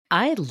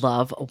I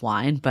love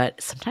wine,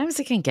 but sometimes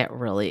it can get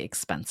really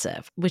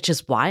expensive, which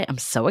is why I'm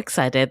so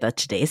excited that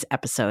today's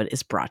episode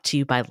is brought to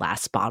you by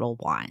Last Bottle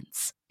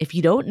Wines. If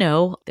you don't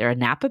know, they're a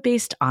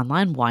Napa-based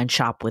online wine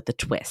shop with a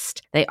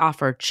twist. They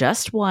offer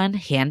just one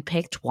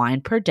hand-picked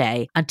wine per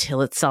day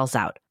until it sells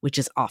out, which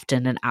is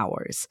often in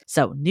hours.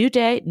 So new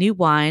day, new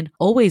wine,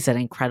 always at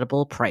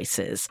incredible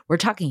prices. We're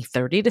talking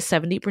 30 to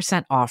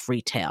 70% off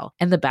retail.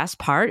 And the best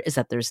part is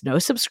that there's no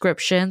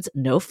subscriptions,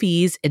 no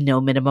fees, and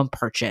no minimum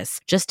purchase.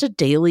 Just a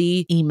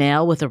daily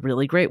email with a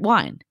really great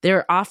wine.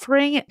 They're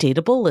offering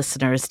Dateable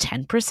listeners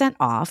 10%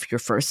 off your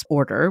first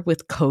order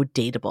with code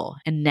Dateable.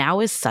 And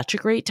now is such a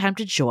great time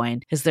to join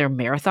as their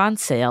marathon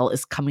sale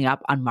is coming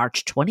up on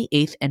March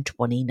 28th and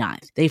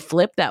 29th. They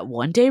flip that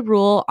one-day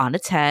rule on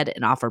its head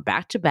and offer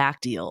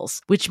back-to-back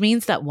deals, which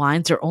means that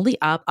wines are only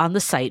up on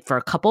the site for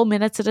a couple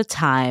minutes at a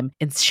time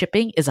and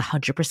shipping is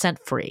 100%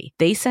 free.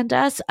 They sent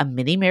us a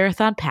mini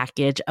marathon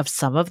package of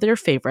some of their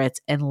favorites,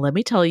 and let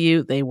me tell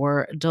you, they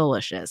were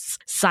delicious.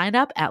 Sign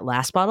up at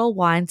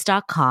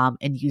lastbottlewines.com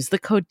and use the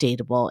code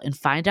Dateable and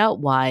find out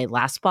why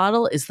Last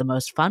Bottle is the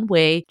most fun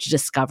way to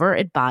discover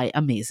and buy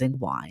amazing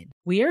wine.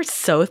 We are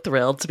so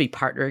thrilled to be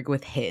partnering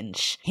with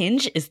Hinge.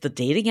 Hinge is the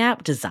dating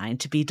app designed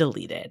to be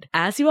deleted.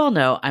 As you all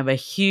know, I'm a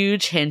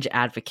huge Hinge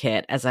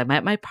advocate as I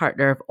met my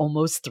partner of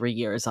almost 3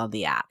 years on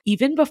the app.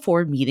 Even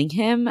before meeting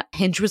him,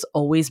 Hinge was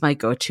always my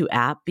go-to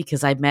app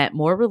because I met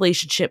more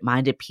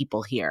relationship-minded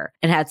people here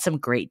and had some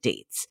great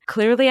dates.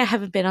 Clearly, I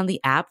haven't been on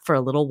the app for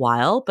a little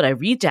while, but I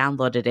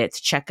re-downloaded it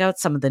to check out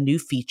some of the new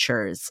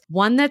features.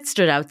 One that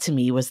stood out to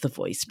me was the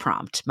voice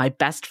prompt, my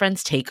best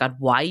friend's take on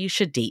why you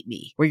should date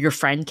me, where your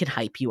friend can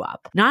hype you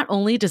up. Not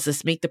only does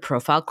this make the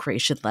profile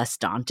creation less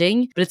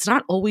daunting, but it's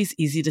not always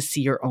easy to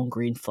see your own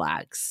green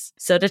flags.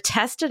 So to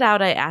test it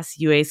out, I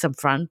asked Yue some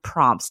fun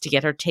prompts to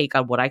get her take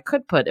on what I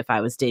could put if I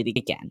was dating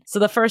again. So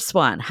the first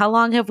one, how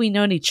long have we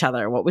known each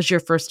other? What was your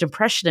first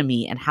impression of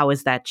me and how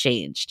has that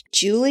changed?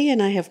 Julie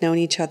and I have known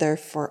each other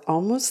for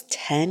almost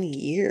 10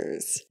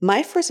 years.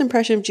 My first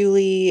impression of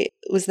Julie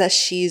was that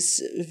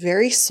she's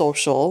very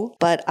social,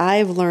 but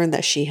I've learned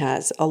that she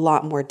has a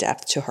lot more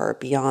depth to her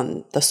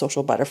beyond the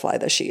social butterfly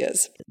that she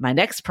is. My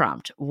next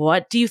prompt,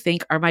 what do you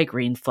think are my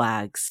green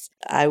flags?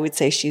 I would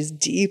say she's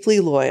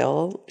deeply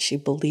loyal. She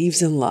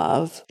believes in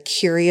love,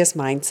 curious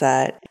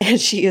mindset, and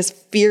she is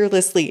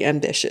fearlessly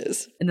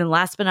ambitious. And then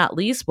last but not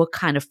least, what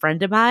kind of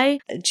friend am I?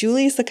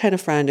 Julie is the kind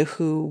of friend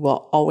who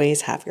will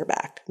always have your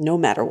back, no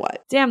matter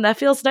what. Damn, that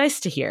feels nice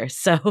to hear.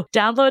 So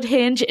download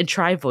Hinge and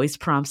try voice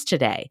prompts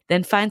today.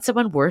 Then find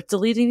someone worth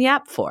deleting the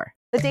app for.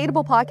 The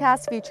Dateable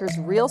podcast features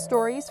real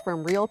stories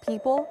from real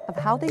people of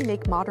how they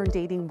make modern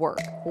dating work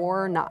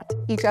or not.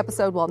 Each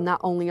episode will not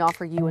only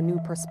offer you a new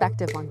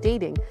perspective on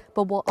dating,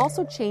 but will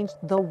also change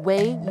the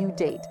way you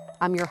date.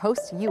 I'm your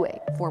host, Yue,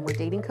 former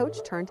dating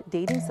coach turned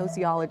dating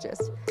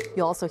sociologist.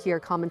 You'll also hear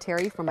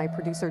commentary from my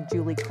producer,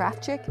 Julie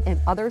Krafchick, and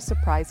other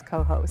surprise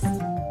co-hosts.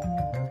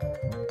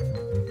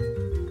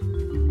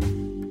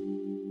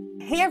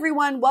 Hey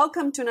everyone,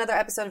 welcome to another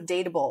episode of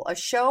Dateable, a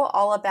show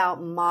all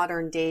about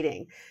modern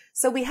dating.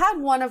 So we had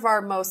one of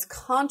our most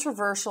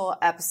controversial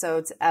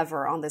episodes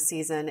ever on this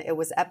season. It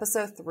was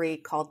episode 3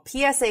 called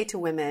PSA to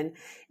Women.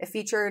 It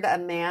featured a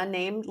man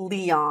named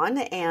Leon,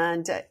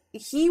 and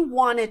he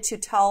wanted to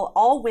tell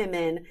all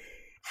women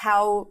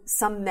how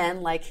some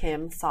men like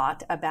him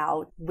thought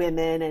about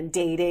women and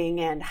dating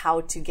and how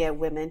to get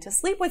women to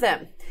sleep with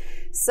him.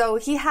 So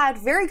he had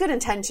very good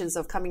intentions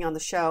of coming on the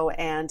show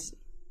and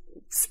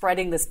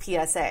spreading this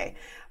PSA.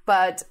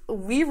 But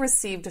we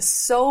received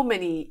so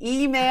many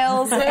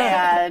emails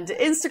and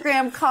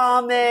Instagram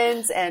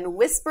comments and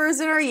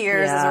whispers in our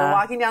ears as we're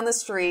walking down the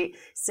street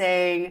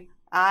saying,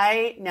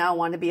 I now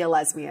want to be a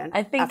lesbian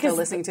after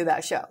listening to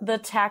that show. The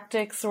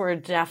tactics were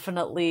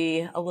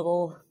definitely a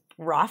little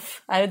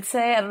rough, I would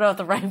say. I don't know what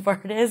the right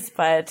word is,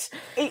 but...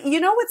 You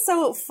know what's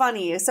so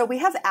funny? So we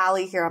have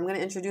Allie here. I'm going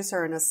to introduce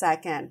her in a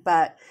second,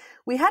 but...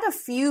 We had a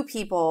few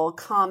people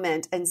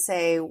comment and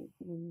say,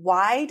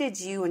 why did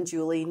you and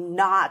Julie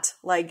not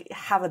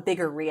have a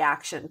bigger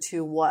reaction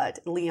to what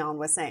Leon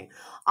was saying?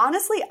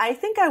 Honestly, I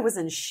think I was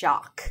in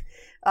shock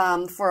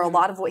for a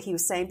lot of what he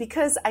was saying,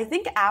 because I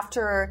think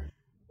after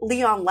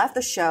Leon left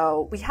the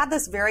show, we had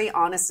this very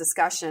honest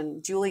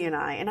discussion, Julie and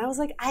I was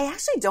like, I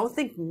actually don't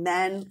think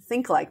men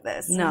think like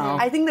this. No.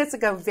 I think that's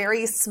a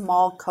very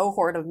small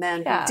cohort of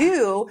men who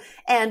do,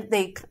 and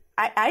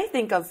I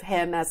think of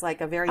him as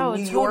a very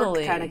New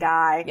York kind of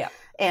guy. Yeah.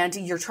 And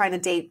you're trying to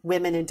date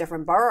women in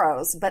different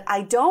boroughs. But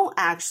I don't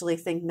actually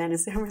think men in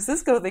San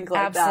Francisco think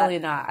like that. Absolutely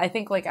not. I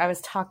think I was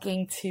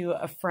talking to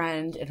a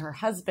friend and her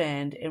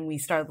husband, and we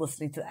started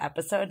listening to the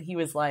episode. He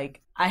was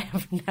like, I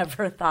have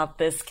never thought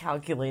this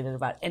calculated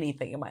about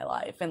anything in my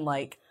life. And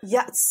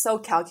yeah, it's so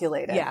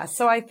calculated. Yeah.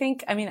 So I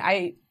think,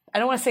 I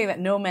don't want to say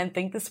that no men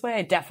think this way.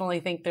 I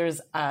definitely think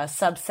there's a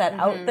subset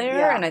out there.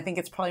 Yeah. And I think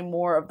it's probably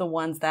more of the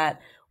ones that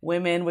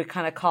women would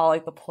kind of call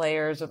the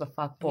players or the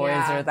fuck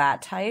boys or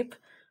that type.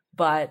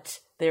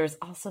 But there's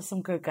also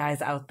some good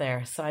guys out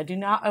there. So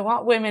I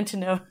want women to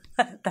know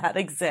that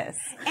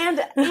exists.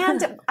 And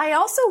I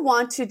also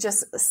want to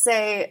just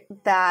say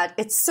that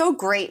it's so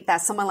great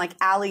that someone like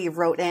Allie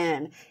wrote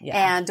in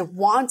and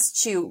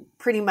wants to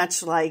pretty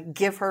much like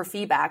give her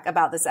feedback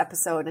about this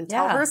episode and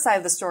tell her side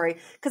of the story.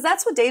 Because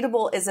that's what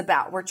Dateable is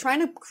about. We're trying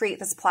to create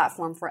this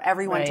platform for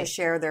everyone to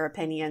share their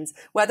opinions,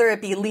 whether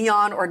it be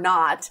Leon or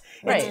not.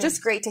 It's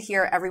just great to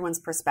hear everyone's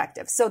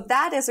perspective. So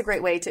that is a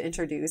great way to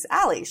introduce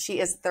Allie. She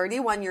is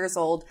 31 years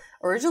old,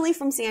 originally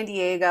from San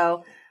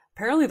Diego.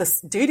 Apparently the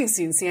dating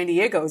scene in San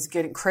Diego is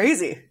getting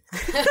crazy.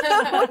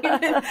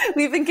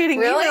 we've been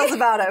getting emails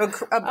about it.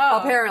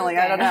 Apparently,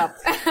 okay. I don't know.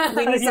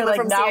 We need someone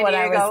from San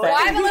Diego. Well,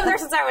 I haven't lived there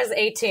since I was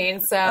 18,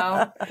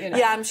 so you know.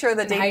 Yeah, I'm sure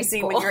the dating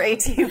scene when you're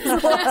 18 is a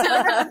little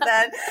different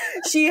then.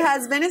 She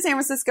has been in San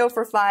Francisco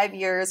for 5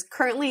 years,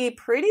 currently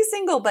pretty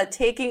single, but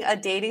taking a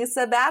dating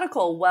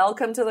sabbatical.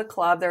 Welcome to the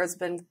club. There's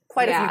been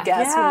quite a few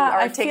guests who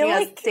are taking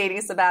a dating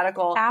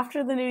sabbatical.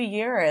 After the new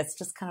year, it's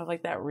just kind of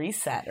like that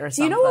reset or something.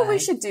 Do you know what we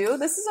should do?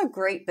 This is a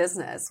great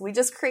business. We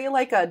just create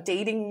like a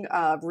dating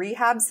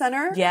rehab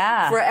center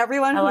for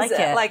everyone who's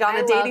like on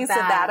a dating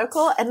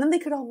sabbatical, and then they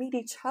could all meet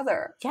each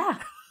other. Yeah.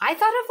 I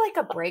thought of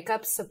like a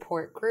breakup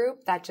support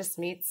group that just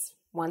meets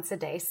once a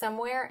day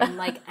somewhere, and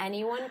like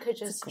anyone could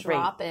just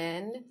drop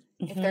in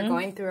if they're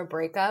going through a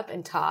breakup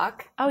and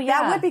talk. Oh,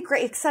 yeah. That would be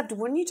great, except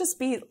wouldn't you just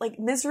be like,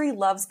 misery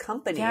loves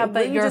company? Yeah,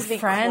 but your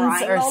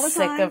friends are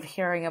sick of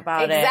hearing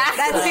about it.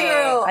 That's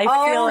true. I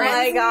feel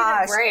my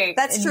gosh.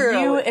 That's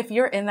true. If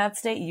you're in that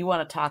state, you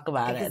want to talk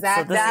about it. So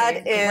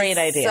that is a great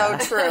idea. So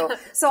true.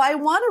 So I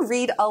want to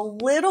read a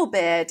little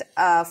bit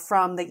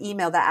from the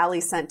email that Allie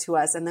sent to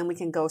us, and then we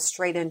can go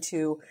straight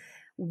into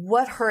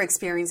what her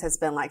experience has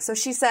been like. So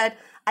she said,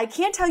 I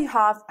can't tell you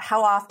how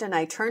often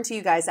I turn to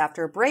you guys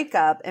after a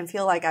breakup and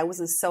feel like I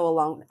wasn't so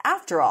alone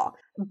after all.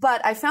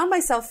 But I found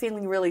myself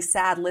feeling really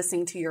sad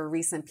listening to your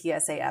recent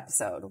PSA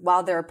episode.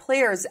 While there are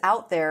players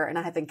out there and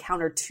I have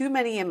encountered too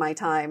many in my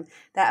time,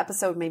 that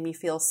episode made me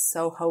feel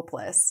so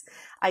hopeless.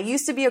 I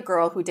used to be a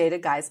girl who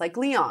dated guys like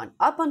Leon,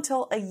 up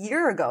until a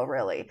year ago,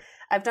 really.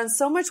 I've done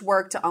so much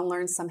work to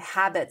unlearn some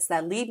habits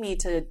that lead me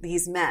to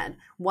these men,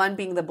 one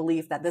being the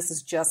belief that this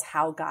is just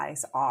how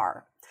guys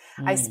are.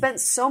 I spent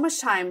so much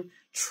time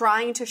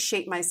trying to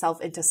shape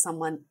myself into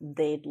someone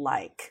they'd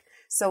like.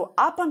 So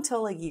up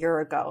until a year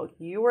ago,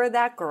 you were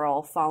that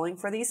girl falling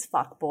for these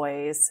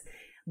fuckboys,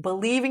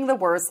 believing the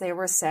words they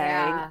were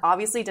saying.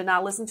 Obviously did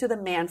not listen to the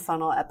Man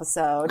Funnel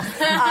episode.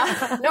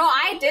 No,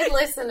 I did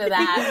listen to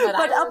that.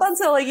 But up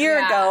until a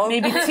year ago.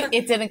 Maybe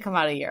it didn't come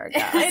out a year ago.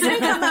 It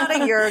didn't come out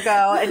a year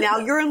ago, and now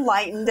you're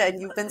enlightened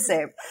and you've been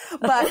saved.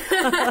 But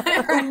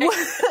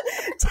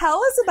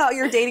tell us about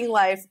your dating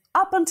life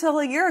up until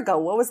a year ago.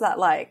 What was that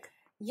like?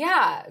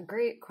 Yeah,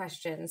 great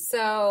question.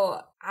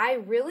 So I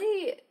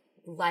really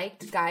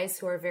liked guys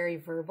who are very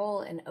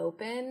verbal and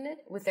open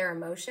with their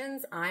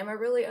emotions. I'm a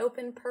really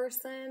open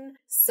person.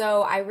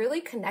 So I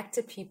really connect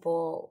to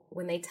people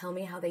when they tell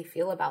me how they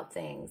feel about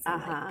things,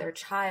 and like their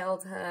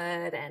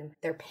childhood and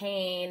their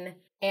pain.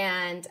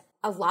 And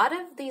a lot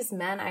of these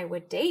men I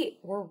would date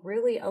were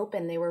really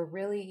open. They were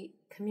really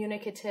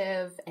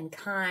communicative and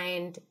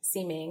kind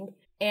seeming.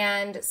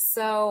 And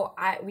so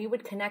we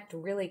would connect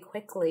really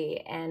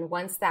quickly. And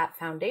once that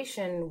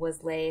foundation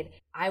was laid,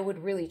 I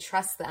would really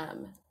trust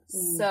them.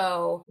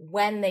 So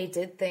when they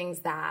did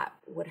things that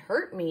would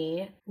hurt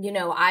me, you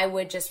know, I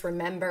would just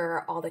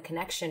remember all the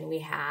connection we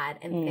had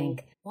and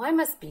think, well, I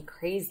must be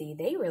crazy.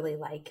 They really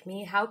like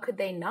me. How could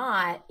they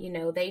not? You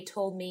know, they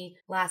told me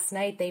last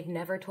night they've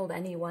never told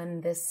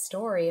anyone this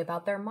story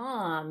about their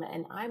mom,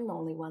 and I'm the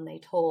only one they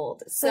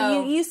told.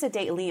 So you used to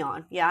date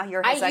Leon. Yeah,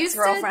 you're his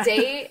ex-girlfriend.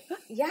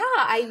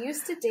 I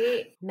used to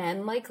date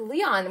men like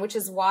Leon, which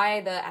is why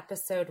the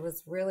episode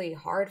was really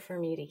hard for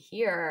me to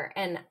hear.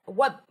 And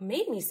what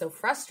made me so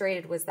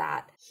frustrated was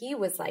that he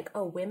was like,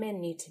 oh,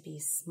 women need to be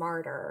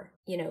smarter.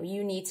 You know,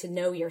 you need to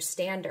know your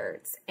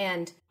standards.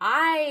 And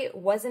I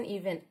wasn't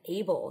even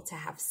able to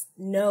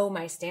know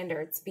my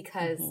standards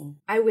because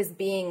I was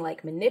being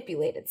like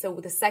manipulated. So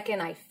the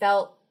second I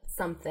felt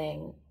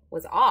something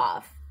was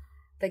off,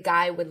 the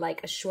guy would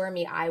like assure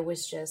me I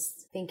was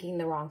just thinking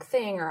the wrong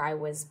thing, or I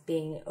was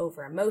being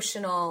over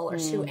emotional or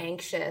too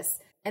anxious.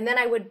 And then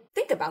I would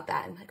think about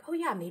that and like, oh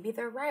yeah, maybe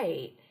they're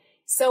right.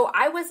 So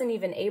I wasn't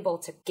even able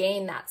to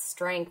gain that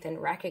strength in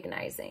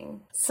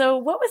recognizing. So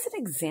what was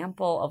an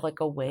example of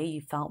like a way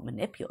you felt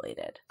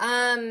manipulated?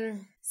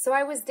 So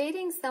I was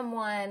dating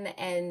someone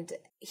and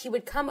he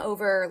would come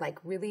over like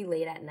really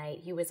late at night.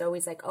 He was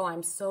always like, oh,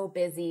 I'm so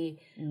busy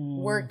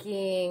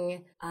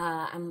working.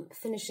 I'm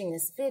finishing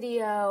this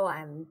video.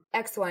 I'm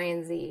X, Y,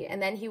 and Z.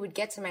 And then he would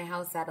get to my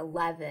house at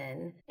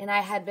 11 and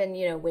I had been,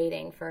 you know,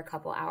 waiting for a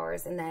couple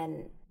hours, and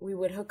then we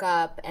would hook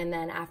up. And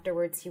then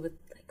afterwards he would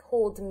like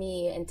hold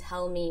me and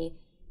tell me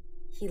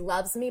he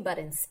loves me, but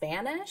in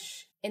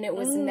Spanish. And it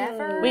was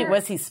never... Wait,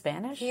 was he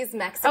Spanish? He's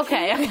Mexican.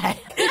 Okay.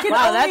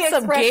 Wow, that's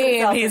some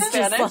game. He's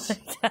Spanish. just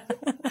like...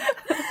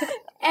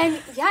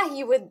 And yeah,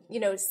 he would,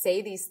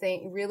 say these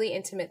really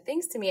intimate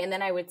things to me. And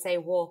then I would say,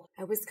 well,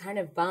 I was kind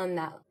of bummed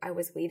that I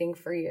was waiting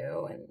for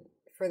you and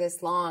for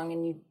this long,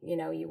 and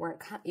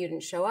you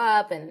didn't show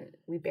up, and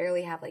we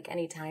barely have like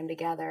any time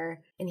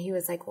together. And he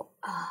was like, well,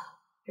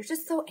 you're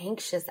just so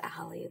anxious,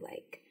 Allie.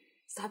 Like,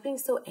 stop being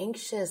so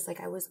anxious. Like,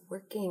 I was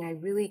working. I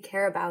really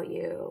care about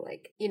you.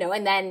 Like,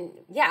 and then,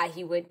 yeah,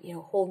 he would,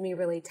 hold me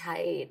really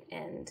tight,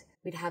 and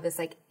we'd have this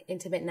like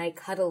intimate night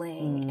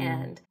cuddling.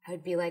 And I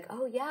would be like,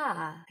 oh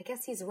yeah, I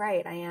guess he's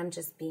right. I am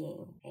just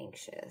being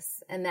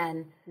anxious. And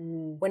then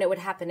when it would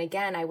happen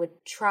again, I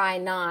would try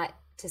not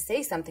to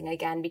say something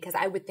again, because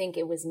I would think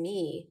it was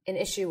me, an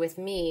issue with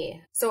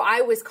me. So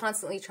I was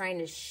constantly trying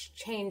to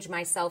change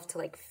myself to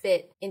like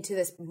fit into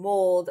this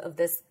mold of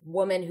this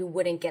woman who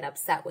wouldn't get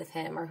upset with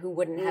him or who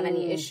wouldn't have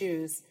any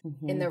issues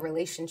in the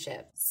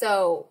relationship.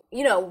 So,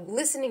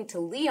 listening to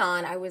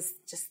Leon, I was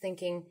just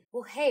thinking,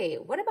 well, hey,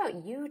 what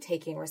about you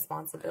taking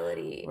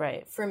responsibility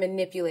for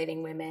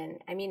manipulating women?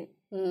 I mean,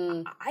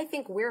 I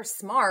think we're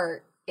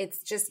smart.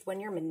 It's just when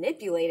you're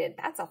manipulated,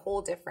 that's a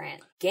whole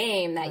different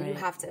game that you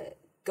have to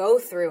go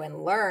through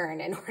and learn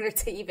in order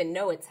to even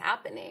know it's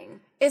happening.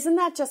 Isn't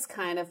that just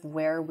kind of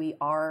where we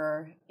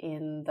are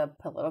in the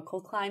political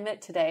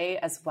climate today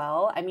as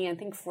well? I mean, I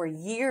think for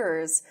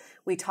years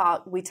we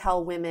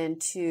tell women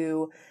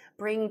to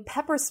bring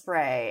pepper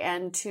spray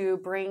and to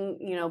bring,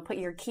 put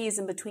your keys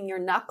in between your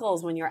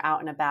knuckles when you're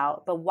out and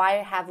about. But why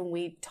haven't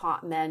we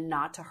taught men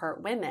not to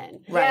hurt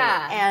women? Right.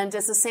 Yeah. And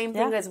it's the same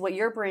thing as what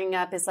you're bringing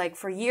up is like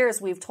for years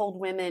we've told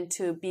women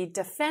to be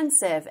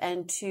defensive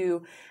and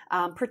to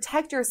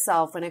protect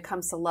yourself when it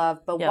comes to love.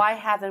 But why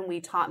haven't we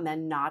taught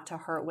men not to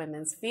hurt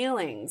women's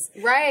feelings?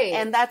 Right.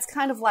 And that's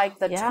kind of like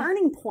the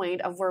turning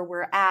point of where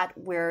we're at,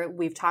 where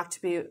we've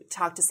talked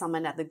to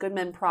someone at the Good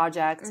Men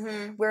Project,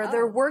 where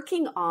they're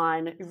working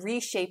on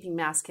reshaping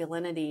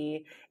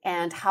masculinity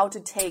and how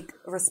to take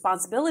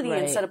responsibility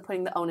instead of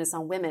putting the onus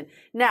on women.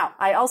 Now,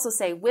 I also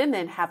say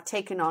women have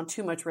taken on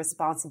too much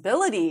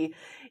responsibility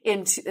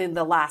in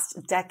the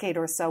last decade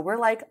or so. We're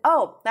like,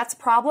 oh, that's a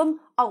problem.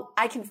 Oh,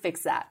 I can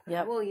fix that.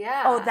 Yep. Well,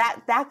 yeah. Oh,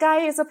 that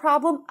guy is a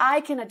problem. I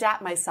can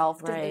adapt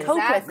myself to cope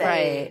with it.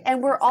 Right.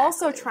 And we're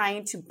also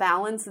trying to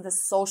balance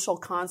this social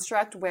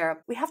construct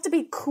where we have to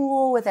be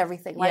cool with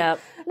everything. Like,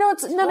 no,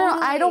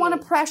 I don't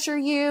want to pressure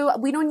you.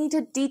 We don't need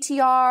to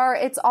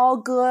DTR. It's all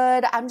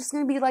good. I'm just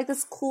going to be like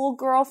this cool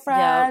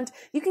girlfriend. Yep.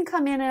 You can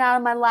come in and out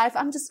of my life.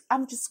 I'm just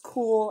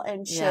cool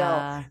and chill.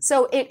 Yeah.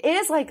 So it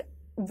is like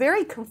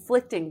very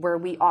conflicting where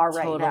we are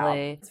right now.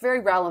 It's very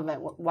relevant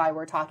why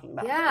we're talking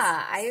about this.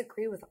 Yeah, I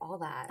agree with all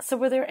that. So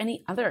were there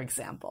any other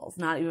examples,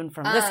 not even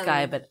from this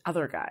guy, but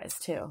other guys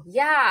too?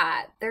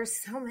 Yeah, there's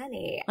so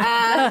many.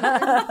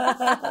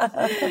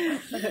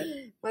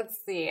 Let's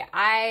see.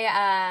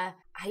 I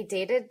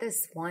dated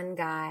this one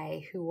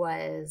guy who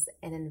was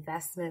an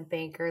investment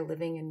banker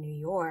living in New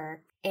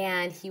York,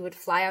 and he would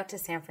fly out to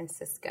San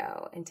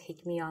Francisco and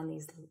take me on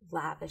these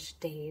lavish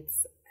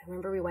dates. I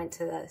remember we went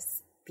to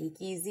this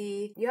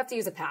Speakeasy. You have to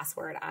use a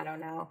password. I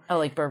don't know. Oh,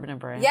 like Bourbon and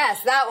Brand.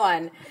 Yes, that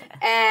one.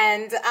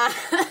 And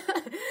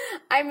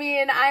I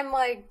mean, I'm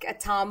like a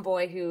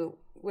tomboy who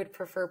would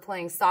prefer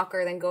playing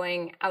soccer than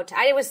going out to...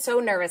 I was so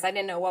nervous. I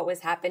didn't know what was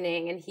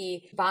happening. And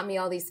he bought me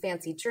all these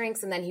fancy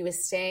drinks. And then he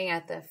was staying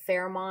at the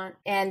Fairmont.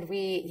 And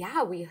we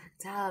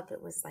hooked up.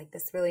 It was like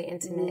this really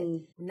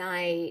intimate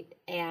night.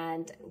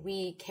 And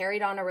we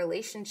carried on a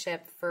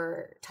relationship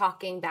for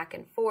talking back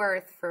and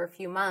forth for a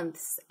few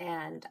months.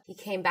 And he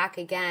came back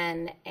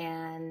again,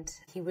 and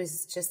he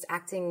was just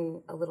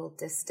acting a little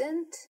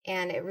distant.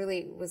 And it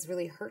was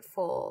really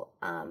hurtful.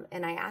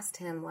 And I asked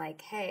him,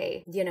 like,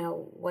 hey,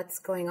 what's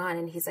going on?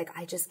 And he's like,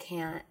 I just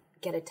can't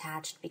get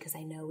attached because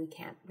I know we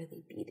can't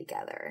really be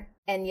together.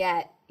 And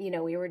yet,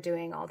 we were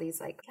doing all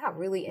these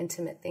really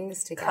intimate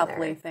things together.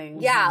 Coupley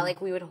things. Yeah,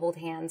 like we would hold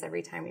hands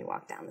every time we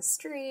walked down the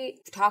street,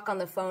 talk on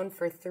the phone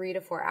for 3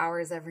 to 4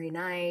 hours every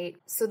night.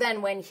 So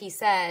then when he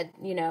said,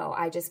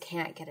 I just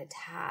can't get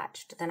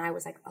attached, then I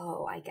was like,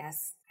 oh, I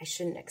guess I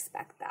shouldn't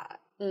expect that.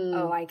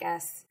 Oh, I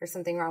guess there's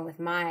something wrong with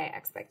my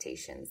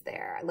expectations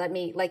there. Let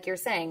me, like you're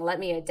saying, let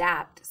me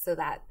adapt so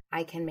that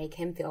I can make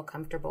him feel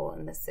comfortable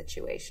in this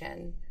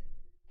situation.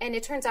 And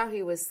it turns out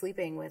he was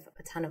sleeping with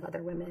a ton of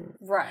other women.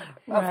 Right.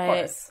 Of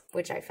course.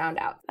 Which I found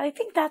out. I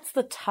think that's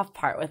the tough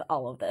part with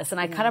all of this.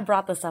 And I kind of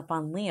brought this up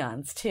on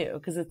Leon's too,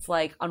 because it's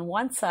like on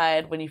one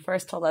side, when he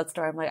first told that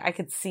story, I'm like, I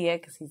could see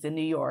it because he's in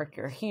New York,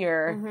 you're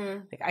here. Mm-hmm.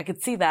 Like, I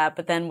could see that.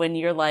 But then when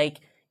you're like,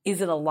 is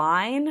it a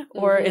line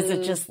or is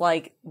it just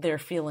like their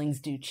feelings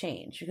do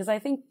change? Because I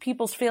think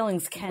people's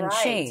feelings can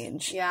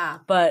change. Yeah.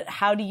 But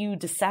how do you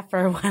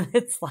decipher when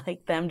it's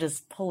like them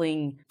just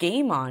pulling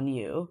game on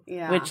you?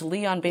 Yeah. Which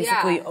Leon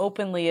basically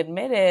openly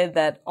admitted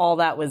that all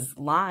that was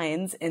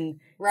lines. And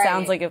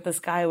sounds like if this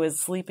guy was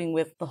sleeping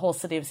with the whole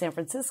city of San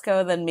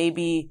Francisco, then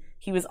maybe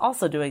he was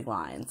also doing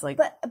lines. Like,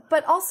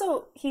 but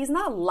also he's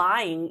not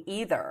lying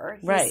either.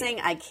 He's saying,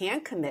 I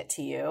can't commit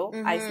to you.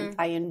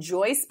 I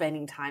enjoy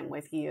spending time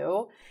with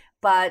you.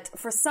 But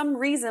for some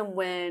reason,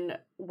 when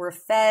we're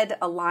fed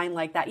a line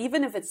like that,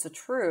 even if it's the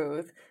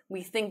truth,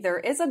 we think there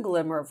is a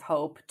glimmer of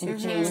hope to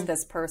change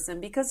this person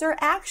because their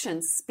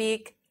actions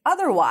speak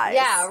otherwise.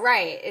 Yeah,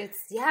 right.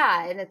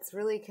 And it's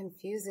really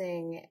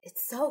confusing.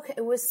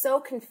 It was so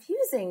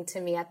confusing to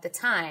me at the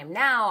time.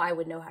 Now I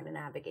would know how to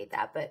navigate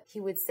that, but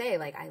he would say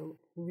like, I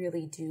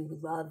really do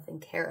love and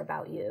care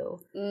about you,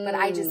 but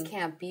I just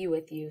can't be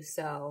with you.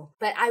 So,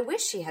 but I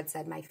wish she had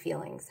said my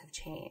feelings have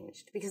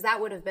changed, because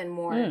that would have been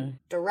more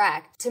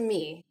direct to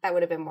me. That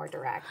would have been more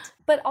direct.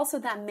 But also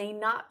that may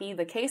not be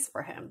the case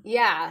for him.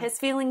 Yeah. His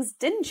feelings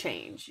didn't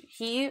change.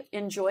 He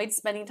enjoyed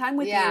spending time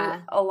with you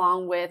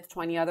along with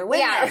 20 other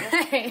women. Yeah,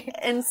 right.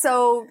 And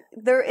so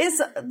there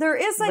is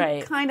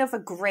like kind of a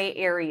gray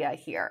area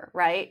here,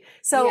 right?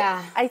 So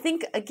I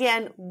think,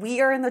 again, we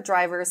are in the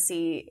driver's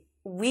seat.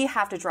 We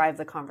have to drive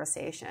the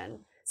conversation.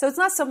 So it's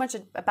not so much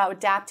about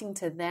adapting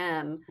to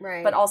them,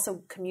 but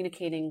also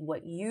communicating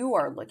what you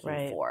are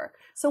looking for.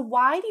 So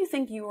why do you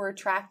think you were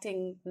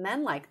attracting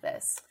men like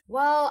this?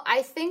 Well,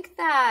 I think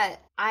that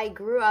I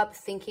grew up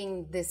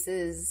thinking this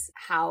is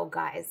how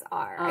guys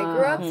are. I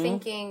grew up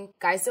thinking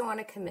guys don't want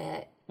to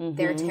commit.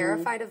 They're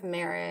terrified of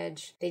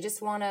marriage. They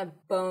just want to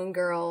bone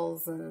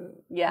girls and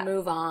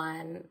move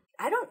on.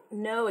 I don't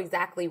know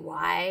exactly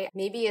why.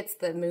 Maybe it's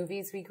the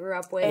movies we grew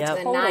up with,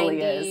 the totally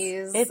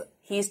 90s.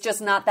 He's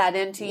just not that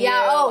into you.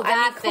 Yeah,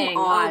 that thing.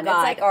 Come on. It's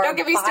like don't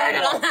get me started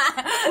on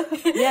that.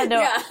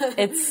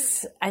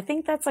 I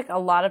think that's like a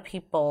lot of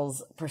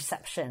people's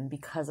perception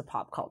because of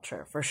pop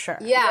culture, for sure.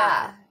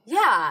 Yeah.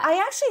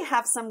 I actually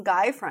have some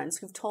guy friends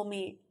who've told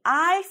me,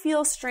 I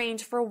feel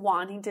strange for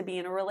wanting to be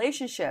in a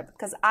relationship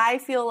because I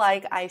feel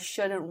like I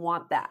shouldn't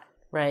want that.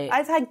 Right.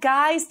 I've had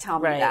guys tell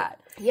me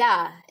that.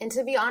 Yeah. And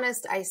to be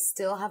honest, I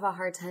still have a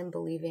hard time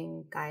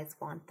believing guys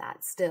want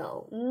that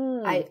still.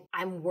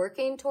 I'm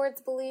working towards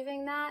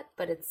believing that,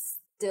 but it's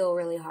still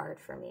really hard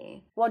for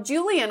me. Well,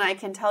 Julie and I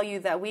can tell you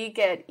that we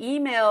get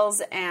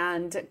emails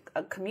and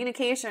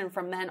communication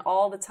from men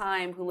all the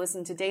time who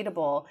listen to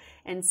Dateable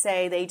and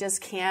say they just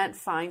can't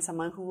find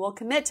someone who will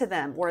commit to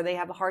them, or they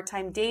have a hard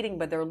time dating,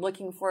 but they're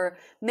looking for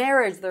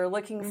marriage. They're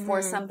looking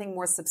for something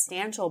more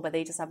substantial, but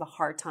they just have a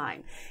hard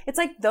time. It's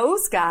like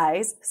those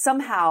guys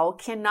somehow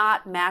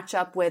cannot match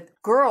up with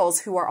girls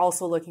who are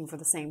also looking for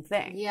the same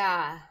thing.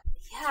 Yeah.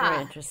 It's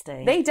very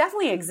interesting. They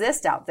definitely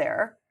exist out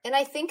there. And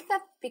I think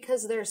that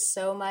because there's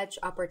so much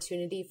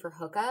opportunity for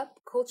hookup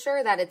culture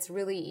that it's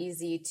really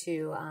easy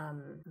to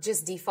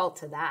just default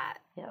to that.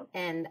 Yep.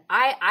 And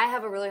I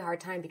have a really hard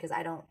time because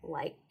I don't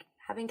like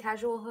having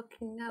casual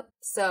hooking up.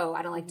 So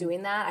I don't like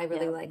doing that. I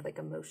really like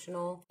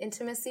emotional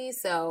intimacy.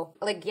 So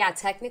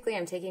technically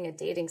I'm taking a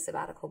dating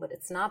sabbatical, but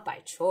it's not by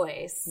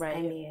choice. Right.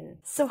 I mean,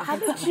 so how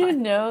did you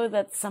know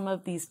that some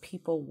of these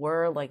people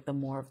were like the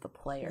more of the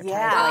player?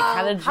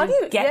 Yeah. Like how did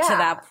you get to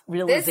that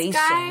realization? This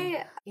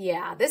guy,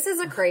 this is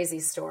a crazy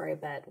story,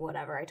 but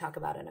whatever. I talk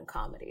about it in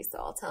comedy, so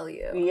I'll tell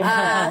you.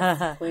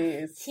 Yes,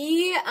 please.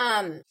 He,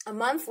 a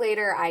month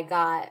later, I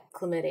got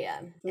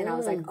chlamydia. And I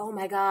was like, oh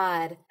my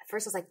God. At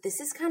first I was like, this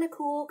is kind of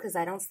cool because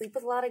I don't sleep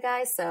with a lot of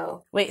guys,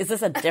 so. Wait, is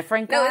this a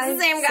different guy? No, it's the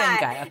same guy.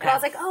 Okay. And I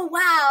was like, oh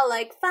wow,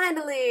 like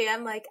finally,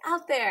 I'm like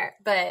out there.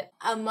 But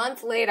a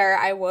month later,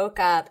 I woke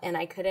up and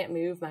I couldn't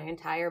move my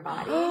entire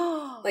body.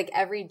 Like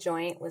every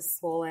joint was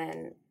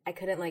swollen. I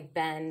couldn't like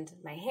bend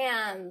my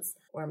hands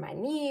or my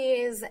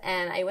knees.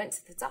 And I went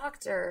to the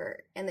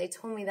doctor and they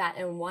told me that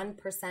in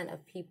 1%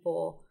 of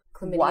people,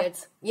 chlamydia.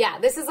 What? Yeah,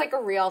 this is like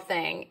a real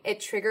thing.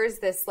 It triggers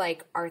this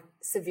like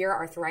severe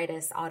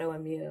arthritis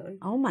autoimmune.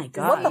 Oh my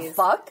God. What the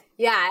fuck?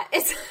 Yeah,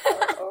 it's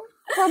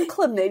From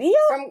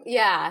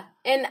chlamydia?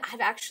 And I've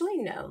actually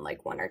known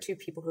like one or two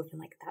people who've been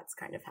like, that's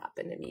kind of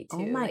happened to me too.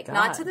 Oh my like God.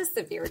 Not to the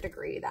severe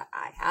degree that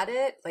I had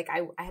it. Like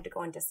I had to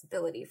go on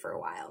disability for a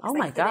while. Oh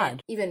my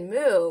God. Even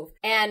move.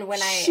 And when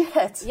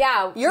Shit.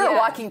 Yeah. You're a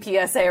walking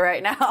PSA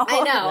right now. I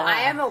know. Yeah. I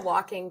am a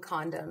walking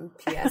condom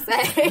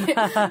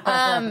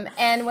PSA.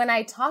 And when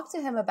I talked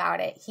to him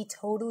about it, he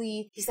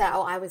said,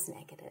 oh, I was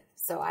negative.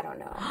 So I don't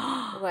know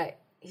what.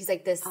 He's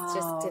like, this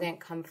just didn't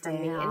come from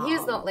me. And he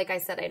was like I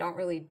said, I don't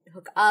really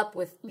hook up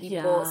with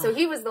people. Yeah. So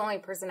he was the only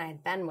person I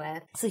had been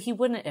with. So he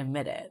wouldn't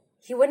admit it.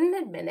 He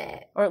wouldn't admit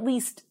it. Or at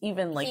least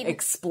even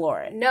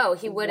explore it. No,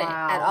 he wouldn't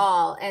at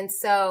all. And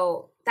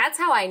so that's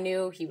how I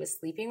knew he was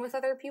sleeping with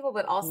other people,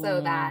 but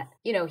also that,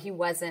 he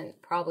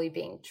wasn't probably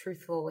being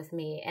truthful with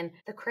me. And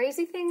the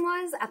crazy thing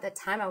was, at the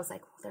time, I was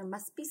like, well, there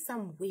must be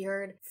some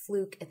weird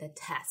fluke in the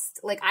test.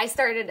 Like, I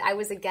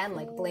was again,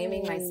 like,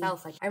 blaming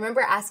myself. Like, I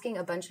remember asking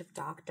a bunch of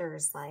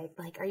doctors,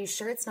 like, are you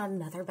sure it's not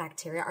another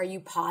bacteria? Are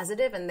you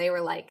positive? And they were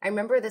like, I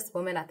remember this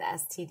woman at the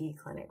STD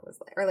clinic was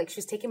like, or like, she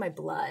was taking my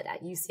blood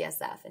at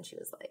UCSF, and she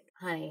was like,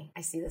 honey,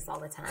 I see this all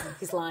the time.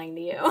 He's lying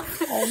to you.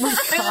 Oh my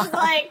God. I was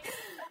like,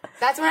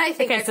 that's when I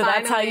think. Okay, so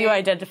that's how you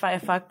identify a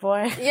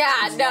fuckboy?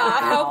 Yeah, no,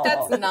 I hope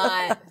that's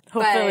not.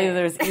 Hopefully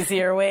there's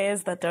easier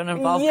ways that don't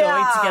involve going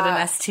to get an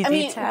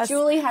STD test.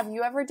 Julie, have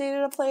you ever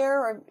dated a player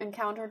or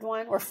encountered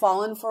one or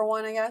fallen for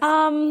one, I guess?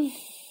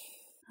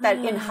 That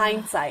in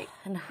hindsight.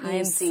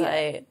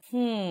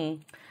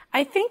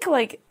 I think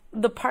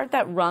the part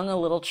that rung a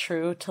little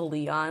true to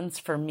Leon's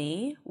for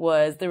me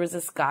was there was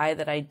this guy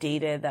that I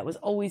dated that was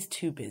always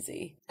too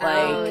busy.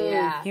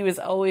 Like, he was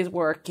always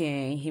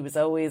working. He was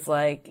always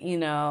like, you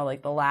know,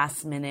 like the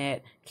last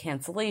minute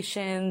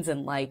cancellations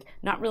and like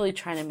not really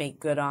trying to make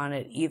good on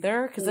it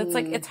either. Cause it's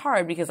like, it's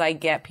hard because I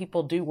get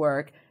people do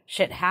work,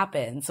 shit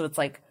happens. So it's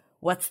like,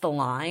 what's the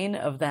line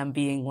of them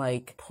being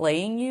like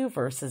playing you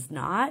versus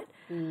not?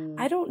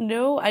 I don't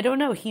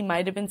know. He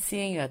might have been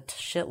seeing a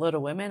shitload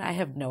of women. I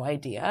have no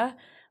idea.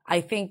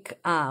 I think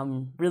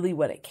really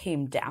what it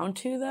came down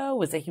to though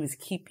was that he was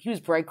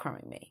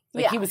breadcrumbing me.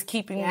 Like he was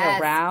keeping me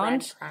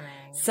around.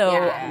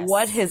 So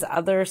what his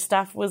other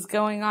stuff was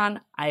going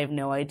on, I have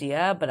no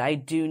idea. But I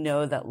do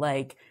know that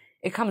like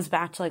it comes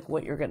back to like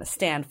what you're going to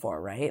stand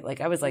for, right? Like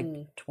I was like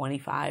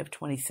 25,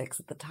 26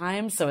 at the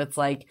time. So it's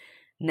like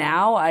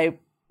now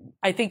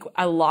I think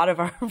a lot of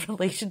our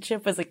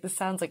relationship was like, this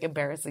sounds like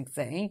embarrassing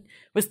saying,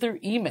 was through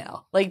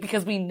email. Like,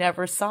 because we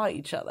never saw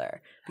each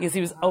other because he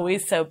was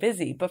always so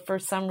busy. But for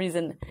some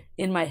reason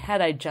in my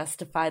head, I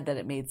justified that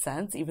it made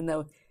sense, even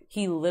though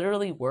he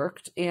literally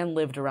worked and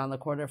lived around the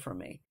corner from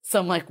me. So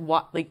I'm like,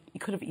 what? Like, you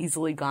could have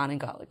easily gone and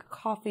got like a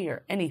coffee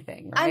or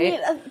anything, right?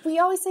 I mean, we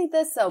always say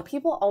this, though.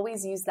 People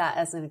always use that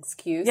as an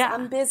excuse. Yeah.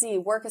 I'm busy.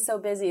 Work is so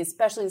busy,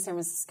 especially in San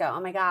Francisco.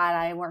 Oh, my God,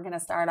 I work in a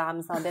startup.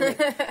 I'm so busy.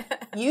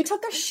 You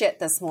took a shit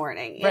this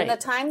morning. In the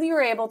time that you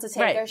were able to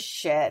take a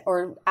shit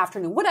or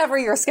afternoon, whatever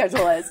your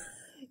schedule is,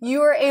 you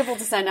were able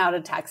to send out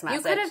a text message.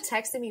 You could have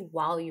texted me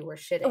while you were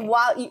shitting.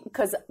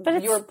 Because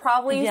you were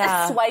probably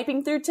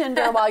swiping through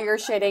Tinder while you're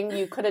shitting.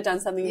 You could have done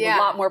something a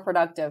lot more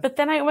productive. But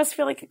then I almost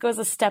feel like it goes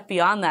a step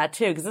beyond that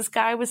too, because this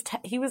guy was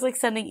he was like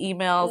sending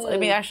emails. I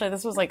mean, actually,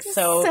 this was like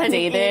so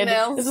dated.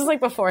 Emails. This was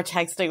like before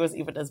texting was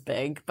even as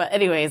big. But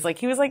anyways, like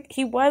he was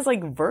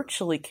like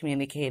virtually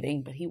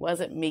communicating, but he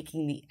wasn't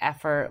making the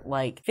effort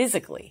like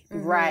physically,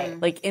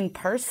 right? Like in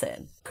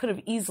person. Could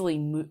have easily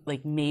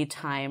made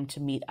time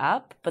to meet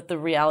up, but the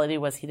reality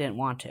was he didn't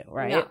want to,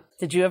 right? No.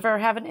 Did you ever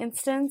have an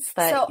instance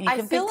that you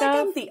can think of? I feel like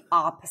I'm the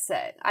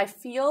opposite. I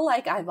feel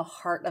like I have a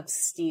heart of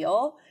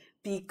steel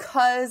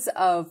because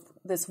of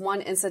this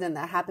one incident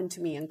that happened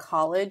to me in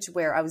college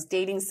where I was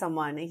dating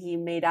someone and he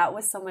made out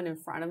with someone in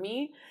front of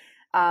me.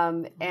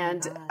 And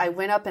I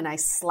went up and I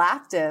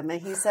slapped him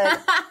and he said,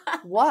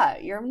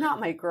 "What? You're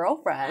not my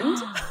girlfriend."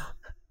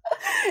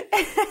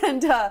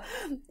 And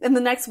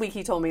the next week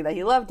he told me that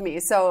he loved me.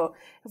 So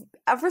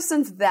ever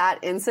since that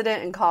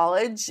incident in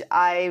college,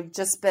 I've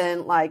just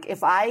been like,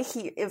 if I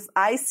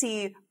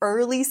see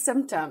early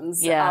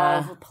symptoms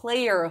of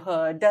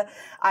playerhood,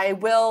 I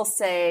will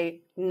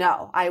say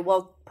no. I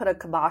will put a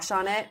kibosh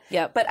on it.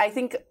 Yep. But I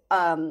think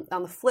on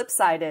the flip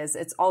side is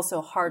it's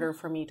also harder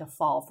for me to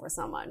fall for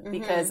someone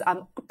because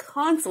I'm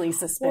constantly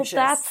suspicious.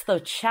 Well, that's the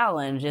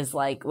challenge is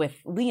like with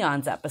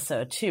Leon's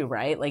episode too,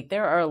 right? Like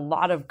there are a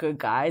lot of good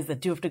guys that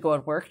do have to go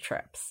on work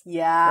trips.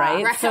 Yeah.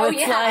 Right? So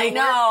it's like,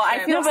 no,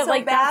 I feel so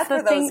like, bad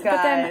for those guys.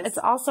 But then it's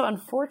also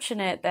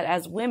unfortunate that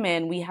as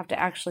women, we have to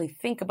actually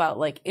think about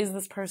like, is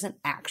this person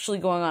actually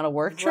going on a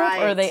work trip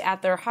or are they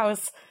at their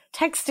house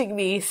texting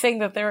me saying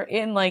that they're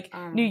in like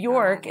New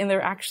York and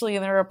they're actually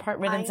in their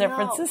apartment in San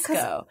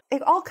Francisco?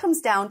 It all comes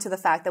down to the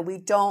fact that we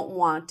don't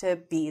want to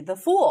be the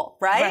fool,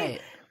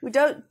 right? We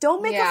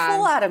don't make a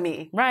fool out of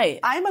me. Right.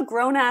 I'm a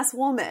grown-ass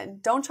woman.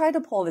 Don't try to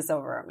pull this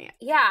over on me.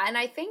 Yeah, and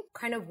I think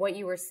kind of what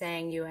you were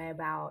saying, Yue,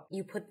 about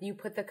you put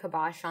the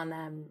kibosh on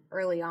them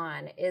early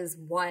on is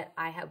what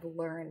I have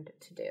learned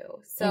to do.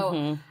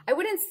 So I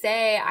wouldn't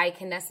say I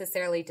can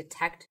necessarily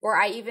detect or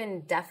I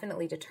even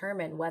definitely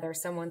determine whether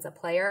someone's a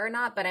player or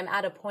not, but I'm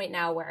at a point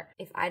now where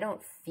if I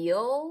don't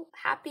feel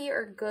happy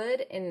or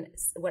good in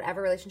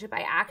whatever relationship,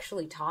 I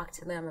actually talk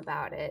to them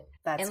about it.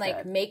 That's and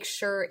like good. Make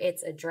sure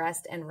it's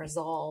addressed and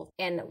resolved.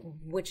 And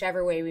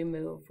whichever way we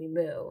move, we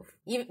move.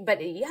 But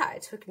yeah,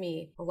 it took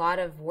me a lot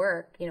of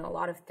work, a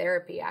lot of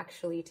therapy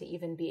actually to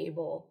even be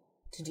able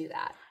to do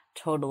that.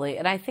 Totally.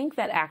 And I think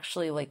that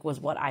actually like was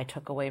what I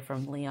took away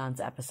from Leon's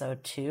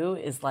episode too,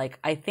 is like,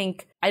 I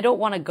think I don't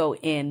want to go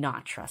in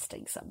not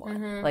trusting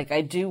someone. Like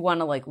I do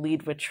want to like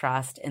lead with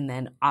trust. And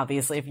then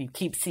obviously if you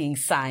keep seeing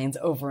signs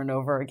over and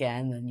over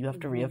again, then you have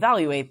to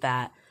reevaluate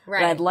that.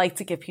 Right. But I'd like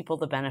to give people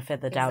the benefit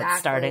of the doubt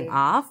starting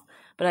off.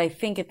 But I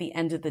think at the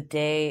end of the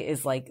day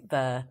is like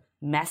the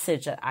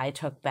message that I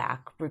took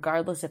back,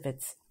 regardless if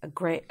it's a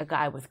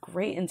guy with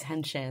great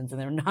intentions and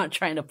they're not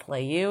trying to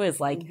play you, is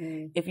like,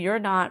 if you're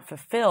not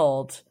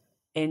fulfilled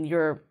and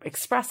you're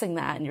expressing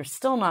that and you're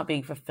still not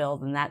being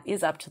fulfilled, then that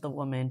is up to the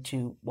woman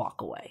to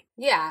walk away.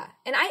 Yeah.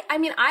 And I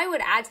mean, I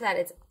would add to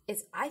that,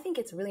 I think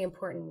it's really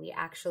important we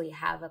actually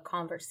have a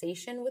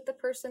conversation with the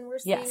person we're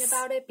seeing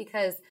about it,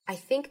 because I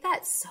think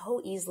that so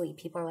easily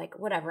people are like,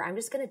 whatever, I'm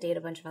just going to date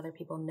a bunch of other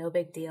people. No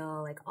big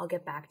deal. Like, I'll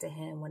get back to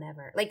him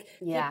whenever. Like,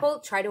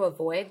 people try to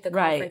avoid the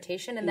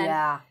confrontation and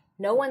then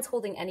no one's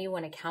holding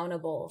anyone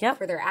accountable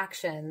for their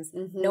actions.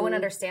 No one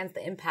understands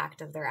the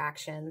impact of their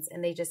actions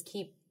and they just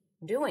keep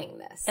doing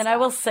this. And I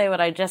will say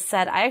what I just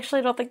said. I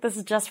actually don't think this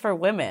is just for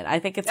women. I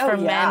think it's for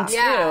men too.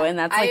 And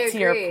that's like to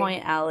your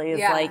point, Allie, is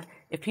like,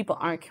 if people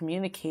aren't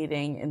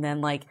communicating and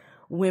then like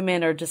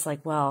women are just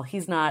like, well,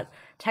 he's not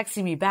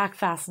texting me back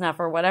fast enough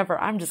or whatever,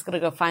 I'm just going to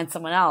go find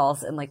someone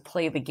else and like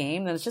play the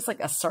game. Then it's just like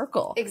a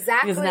circle.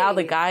 Exactly. Because now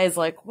the guy is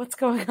like, what's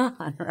going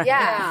on? Right?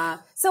 Yeah.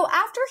 So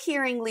after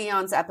hearing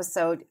Leon's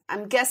episode,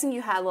 I'm guessing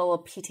you had a little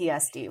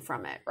PTSD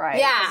from it, right?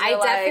 Yeah, 'Cause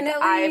you're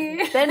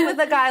definitely. I've been with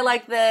a guy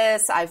like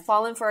this. I've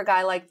fallen for a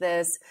guy like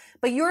this.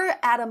 But you're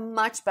at a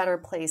much better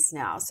place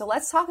now. So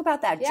let's talk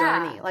about that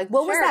journey. Like,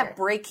 what was that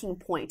breaking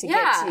point to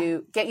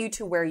get you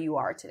to where you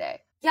are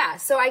today? Yeah,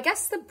 so I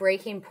guess the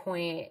breaking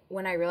point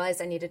when I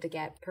realized I needed to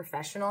get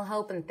professional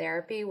help and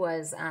therapy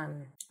was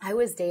I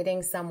was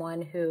dating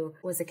someone who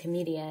is a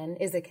comedian,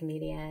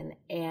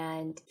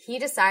 and he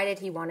decided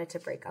he wanted to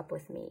break up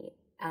with me.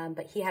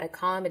 But he had a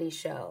comedy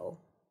show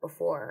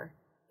before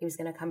he was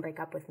going to come break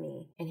up with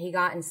me. And he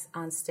got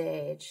on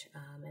stage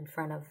in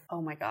front of,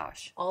 oh my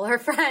gosh, all our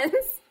friends.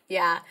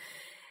 Yeah.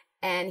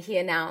 And he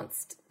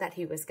announced that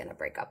he was going to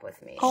break up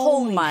with me.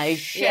 Oh my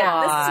God.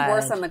 Yeah, this is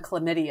worse than the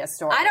chlamydia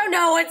story. I don't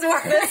know what's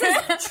worse. This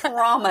is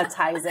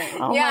traumatizing.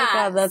 Oh my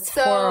God, that's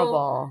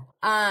horrible.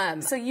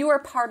 So you were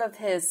part of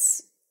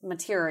his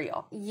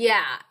material.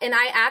 Yeah. And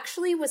I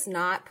actually was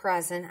not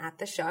present at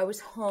the show. I was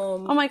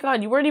home. Oh my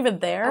God, you weren't even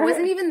there? I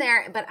wasn't even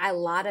there, but a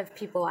lot of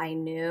people I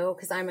knew,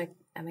 because I'm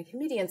a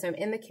comedian, so I'm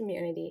in the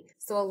community.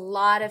 So a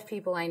lot of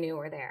people I knew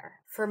were there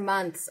for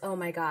months. Oh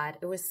my God.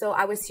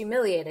 I was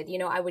humiliated. You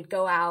know, I would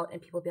go out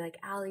and people would be like,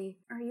 Allie,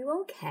 are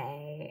you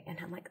okay? And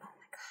I'm like, oh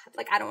my God,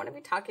 like, I don't want to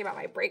be talking about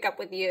my breakup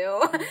with you.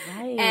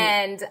 Right.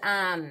 And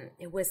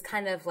it was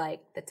kind of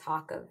like the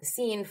talk of the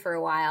scene for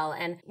a while.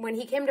 And when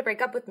he came to break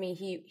up with me,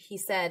 he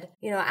said,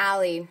 you know,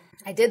 Allie,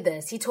 I did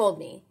this. He told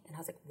me. And I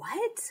was like,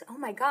 what? Oh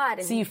my God.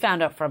 And so you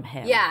found out from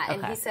him. Yeah. Okay.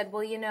 And he said,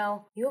 well, you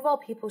know, you of all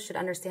people should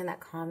understand that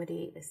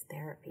comedy is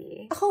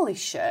therapy. Holy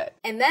shit.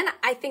 And then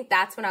I think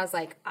that's when I was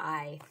like,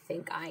 I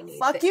think I need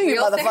fuck you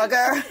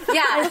motherfucker.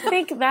 Yeah. I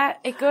think that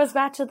it goes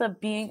back to the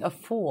being a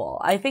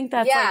fool. I think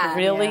that's like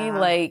really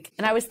like,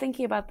 and I was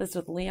thinking about this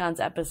with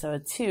Leon's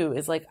episode too,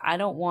 is like, I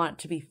don't want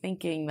to be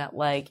thinking that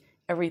like,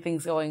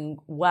 everything's going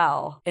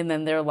well, and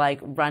then they're like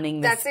running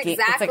this game.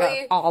 Exactly.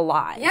 It's like all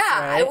lies. Yeah,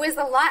 right? It was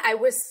a lot. I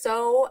was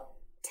so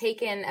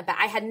taken aback.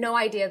 I had no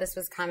idea this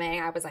was coming.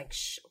 I was like,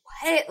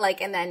 what?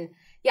 Like, and then,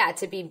 yeah,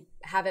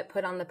 have it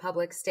put on the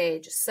public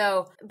stage.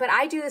 So, but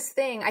I do this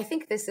thing. I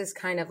think this is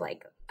kind of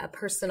like a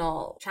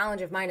personal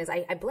challenge of mine is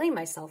I blame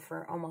myself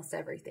for almost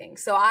everything.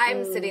 So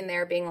I'm sitting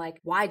there being like,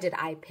 why did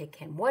I pick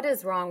him? What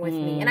is wrong with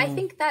me? And I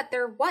think that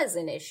there was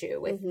an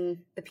issue with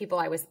the people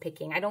I was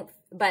picking.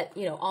 But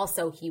you know,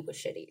 also he was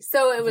shitty.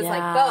 So it was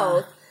like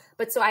both.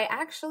 But so I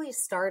actually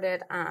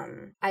started,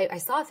 I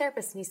saw a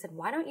therapist and he said,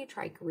 why don't you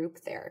try group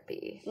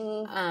therapy?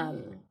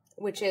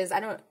 Which is, I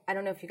don't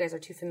know if you guys are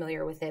too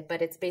familiar with it,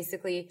 but it's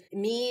basically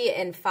me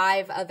and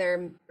 6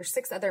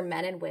 other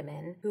men and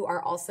women who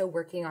are also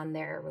working on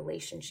their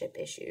relationship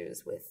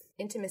issues with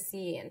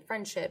intimacy and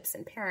friendships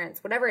and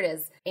parents, whatever it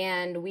is.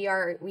 And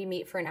we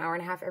meet for an hour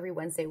and a half every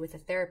Wednesday with a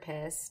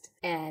therapist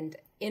and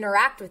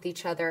interact with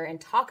each other and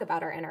talk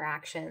about our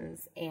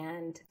interactions.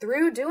 And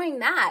through doing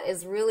that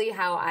is really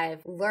how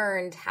I've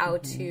learned how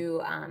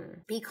to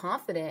be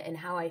confident in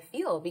how I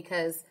feel,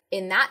 because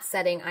in that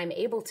setting, I'm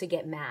able to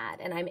get mad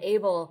and I'm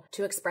able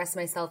to express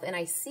myself. And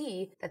I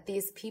see that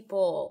these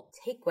people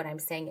take what I'm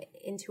saying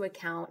into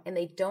account and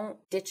they don't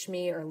ditch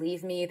me or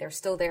leave me. They're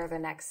still there the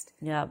next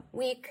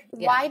week.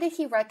 Yeah. Why did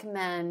he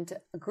recommend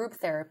group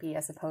therapy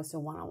as opposed to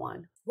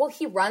one-on-one? Well,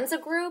 he runs a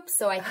group,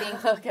 so I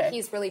think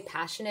he's really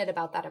passionate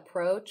about that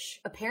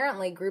approach.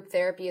 Apparently, group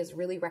therapy is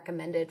really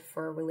recommended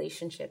for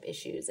relationship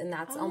issues, and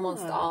that's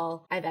almost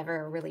all I've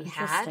ever really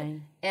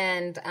had.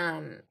 And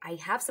I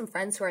have some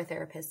friends who are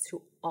therapists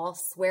who all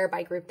swear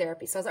by group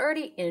therapy, so I was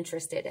already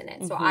interested in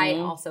it. So I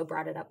also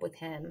brought it up with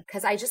him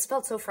because I just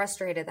felt so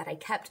frustrated that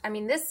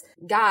this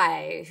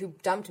guy who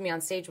dumped me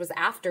on stage was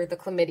after the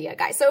chlamydia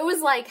guy. So it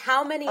was like,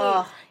 how many...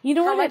 you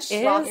know what it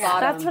is?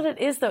 That's what it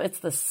is, though. It's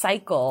the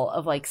cycle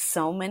of like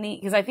so many,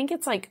 because I think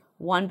it's like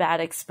one bad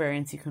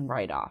experience you can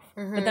write off.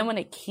 But then when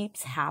it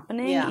keeps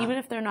happening, even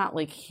if they're not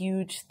like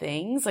huge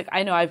things, like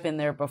I know I've been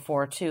there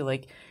before too.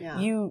 Like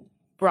you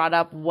brought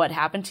up what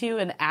happened to you,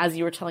 and as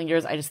you were telling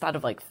yours, I just thought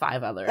of like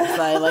 5 others that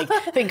I like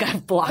think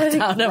I've blocked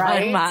out of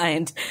my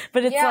mind.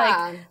 But it's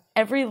like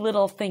every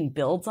little thing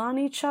builds on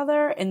each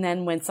other, and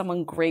then when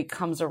someone great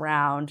comes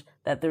around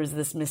that there's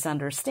this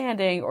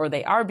misunderstanding or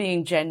they are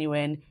being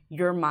genuine,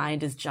 your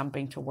mind is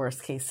jumping to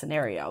worst case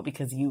scenario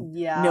because you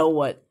know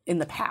what in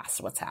the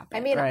past what's happened. I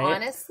mean,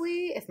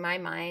 honestly, if my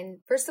mind,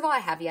 first of all, I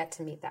have yet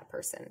to meet that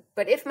person,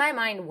 but if my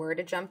mind were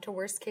to jump to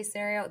worst case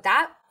scenario,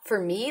 that for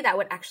me, that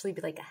would actually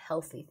be like a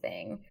healthy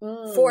thing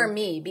for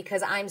me,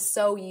 because I'm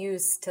so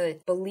used to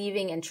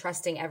believing and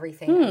trusting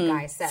everything a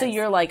guy says. So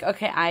you're like,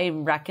 okay, I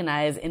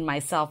recognize in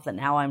myself that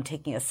now I'm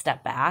taking a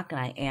step back and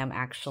I am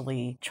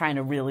actually trying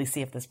to really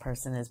see if this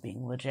person is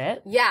being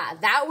legit. Yeah,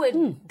 that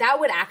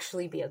would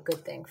actually be a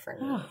good thing for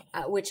me,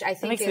 which I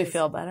think That makes me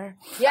feel better.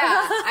 Yeah,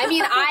 I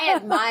mean, I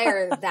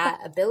admire that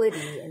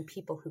ability in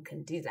people who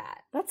can do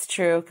that. That's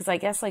true, because I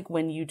guess like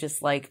when you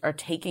just like are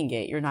taking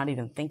it, you're not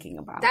even thinking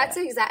about That's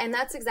it.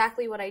 That's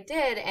exactly what I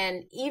did.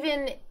 And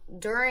even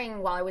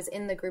while I was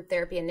in the group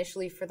therapy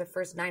initially for the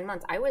first 9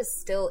 months, I was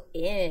still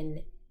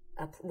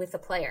with a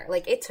player.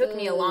 Like, it took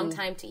me a long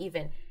time to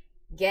even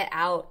get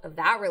out of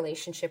that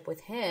relationship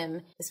with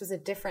him. This was a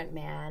different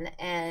man.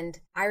 And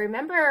I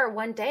remember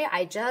one day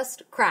I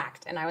just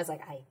cracked and I was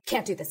like, I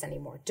can't do this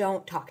anymore.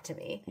 Don't talk to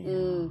me.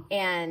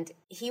 And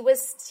he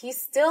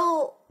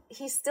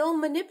still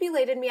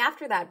manipulated me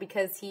after that,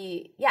 because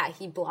he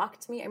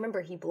blocked me. I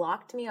remember he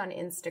blocked me on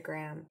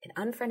Instagram and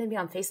unfriended me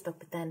on Facebook,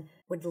 but then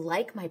would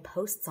like my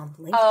posts on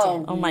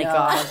LinkedIn. Oh my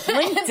God.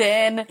 LinkedIn.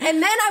 And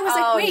then I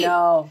was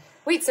no.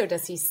 wait, so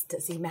does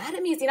he mad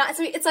at me? Is he not?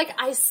 So it's like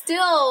I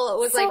still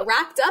was like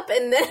wrapped up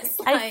in this.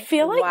 I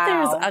feel like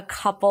there's a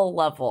couple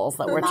levels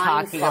that we're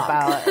talking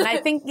about. And I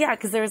think,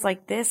 because there's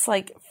like this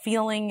like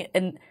feeling,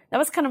 and that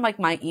was kind of like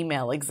my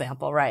email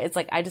example, right? It's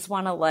like, I just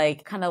want to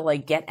like kind of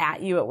like get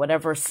at you at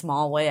whatever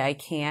small way I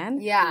can.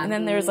 Yeah. And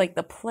then there's like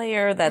the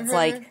player that's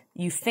like,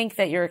 you think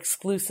that you're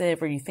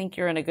exclusive or you think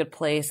you're in a good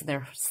place and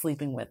they're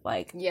sleeping with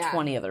like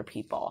 20 other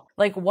people.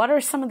 Like, what are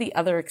some of the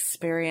other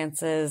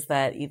experiences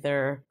that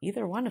either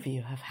one of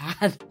you have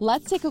had?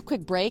 Let's take a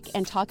quick break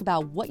and talk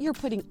about what you're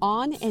putting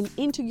on and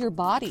into your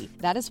body.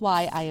 That is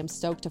why I am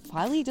stoked to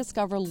finally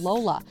discover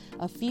Lola,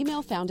 a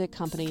female-founded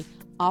company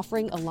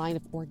offering a line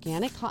of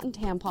organic cotton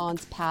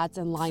tampons, pads,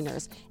 and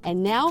liners.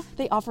 And now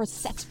they offer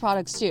sex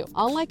products too.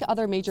 Unlike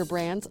other major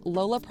brands,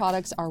 Lola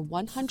products are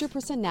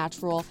 100%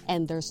 natural,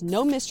 and there's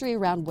no mystery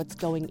around what's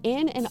going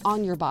in and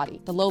on your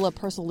body. The Lola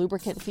Personal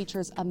Lubricant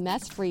features a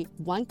mess-free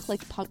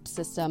one-click pump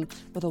system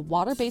with a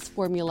water-based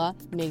formula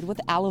made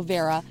with aloe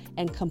vera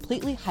and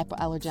completely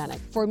hypoallergenic.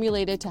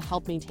 Formulated to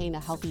help maintain a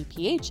healthy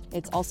pH,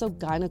 it's also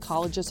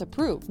gynecologist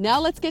approved. Now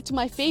let's get to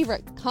my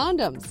favorite,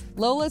 condoms.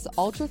 Lola's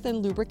ultra-thin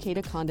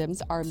lubricated condoms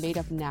are made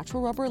of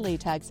natural rubber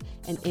latex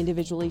and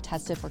individually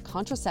tested for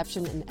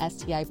contraception and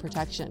STI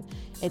protection.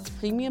 It's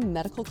premium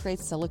medical-grade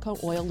silicone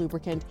oil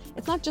lubricant.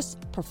 It's not just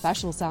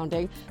professional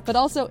sounding, but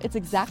also it's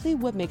exactly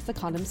what makes the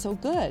condom so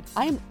good.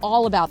 I am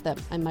all about them,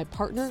 and my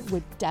partner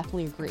would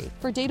definitely agree.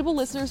 For Dateable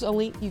listeners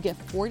only, you get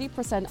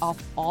 40%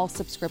 off all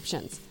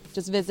subscriptions.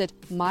 Just visit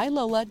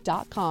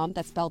mylola.com,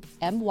 that's spelled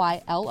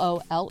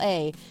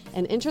MYLOLA,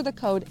 and enter the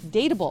code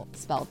DATEABLE,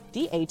 spelled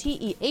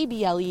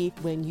DATEABLE,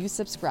 when you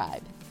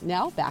subscribe.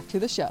 Now back to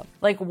the show.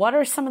 Like, what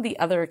are some of the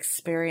other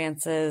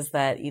experiences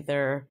that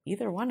either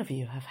one of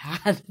you have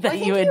had that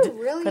you would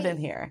put in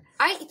here?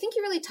 I think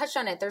you really touched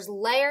on it. There's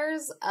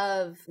layers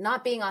of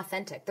not being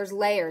authentic. There's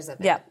layers of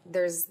it. Yep.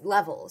 There's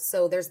levels.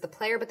 So there's the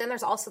player, but then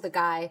there's also the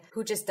guy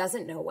who just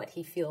doesn't know what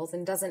he feels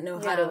and doesn't know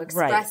how to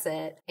express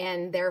it,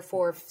 and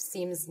therefore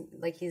seems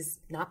like he's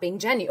not being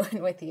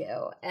genuine with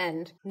you.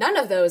 And none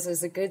of those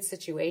is a good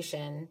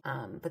situation,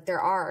 but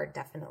there are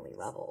definitely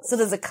levels. So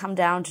does it come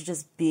down to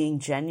just being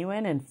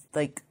genuine and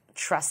like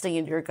trusting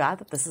in your gut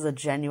that this is a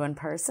genuine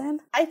person?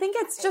 I think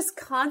it's just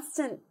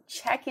constant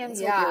check-ins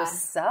with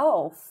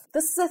yourself.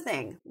 This is the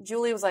thing.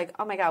 Julie was like,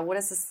 oh my God, what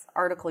is this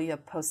article you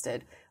have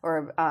posted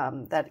or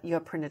that you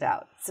have printed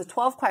out? So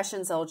 12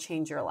 questions that will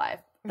change your life.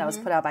 That was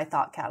put out by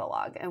Thought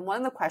Catalog. And one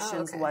of the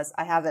questions was,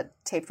 I have it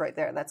taped right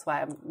there. That's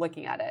why I'm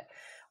looking at it.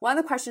 One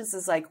of the questions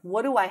is like,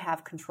 what do I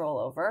have control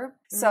over?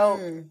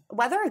 So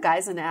whether a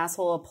guy's an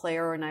asshole, a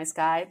player, or a nice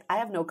guy, I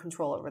have no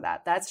control over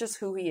that. That's just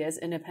who he is,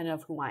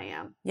 independent of who I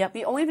am. Yep.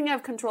 The only thing I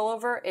have control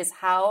over is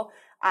how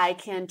I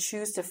can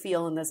choose to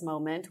feel in this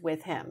moment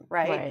with him,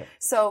 right?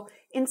 So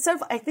instead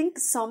of, I think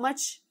so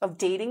much of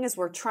dating is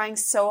we're trying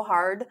so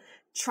hard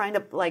trying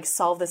to like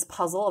solve this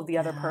puzzle of the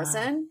other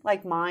person,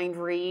 like mind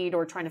read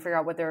or trying to figure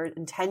out what their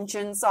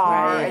intentions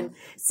are and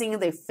seeing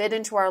if they fit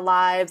into our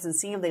lives and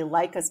seeing if they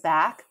like us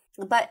back.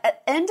 But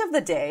at the end of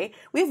the day,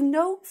 we have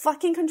no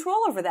fucking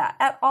control over that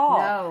at all.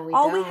 No, we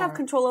all don't. we have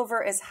control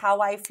over is how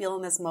I feel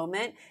in this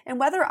moment. And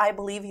whether I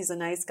believe he's a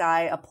nice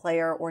guy, a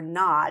player, or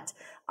not,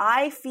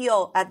 I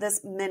feel at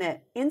this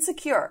minute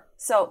insecure.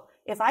 So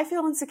if I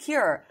feel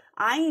insecure,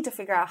 I need to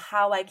figure out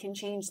how I can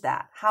change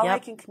that, how I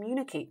can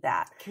communicate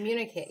that.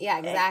 Yeah,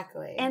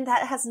 exactly. And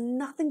that has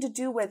nothing to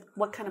do with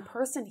what kind of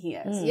person he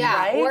is. Yeah,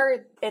 right?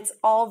 or it's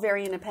all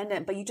very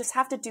independent, but you just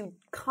have to do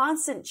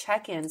constant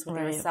check-ins with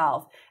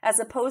yourself as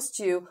opposed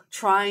to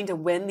trying to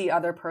win the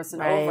other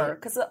person over.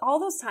 Because all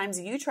those times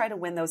you try to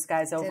win those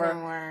guys over,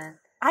 didn't work.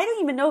 I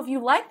don't even know if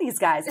you like these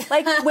guys.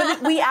 Like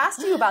when we asked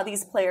you about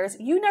these players,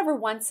 you never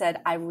once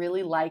said, I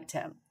really liked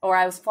him, or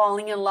I was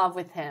falling in love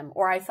with him,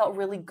 or I felt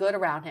really good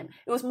around him.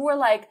 It was more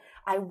like,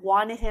 I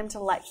wanted him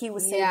to he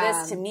was saying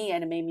this to me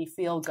and it made me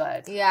feel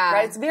good. Yeah.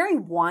 Right? It's very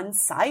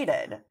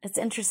one-sided. It's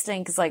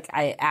interesting because like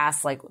I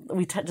asked, like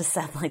we just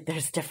said, like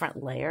there's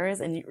different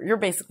layers, and you're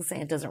basically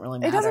saying it doesn't really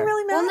matter. It doesn't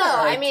really matter.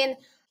 Well, no, I mean,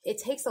 it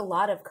takes a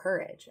lot of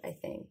courage, I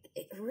think.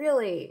 It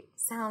really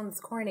sounds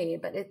corny,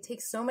 but it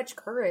takes so much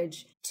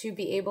courage to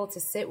be able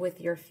to sit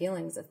with your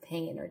feelings of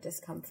pain or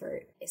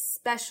discomfort,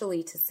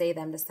 especially to say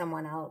them to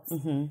someone else.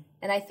 Mm-hmm.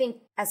 And I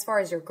think as far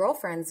as your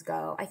girlfriends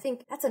go, I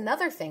think that's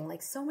another thing.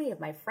 Like so many of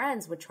my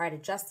friends would try to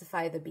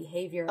justify the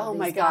behavior of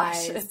these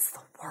guys. It's the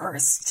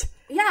worst.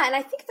 Yeah, and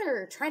I think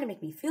they're trying to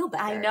make me feel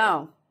better.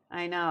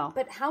 I know.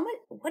 But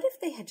what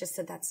if they had just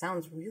said, that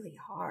sounds really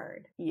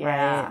hard?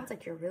 Yeah. It sounds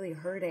like you're really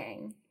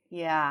hurting.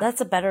 Yeah.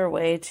 That's a better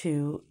way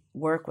to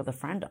work with a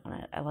friend on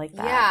it. I like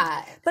that.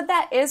 Yeah. But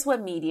that is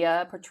what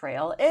media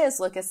portrayal is.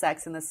 Look at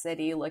Sex and the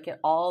City. Look at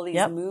all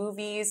these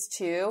movies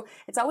too.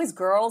 It's always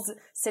girls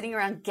sitting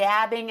around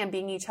gabbing and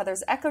being each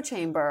other's echo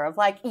chamber of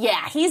like,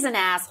 yeah, he's an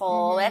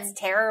asshole. That's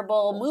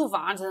terrible. Move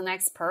on to the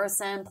next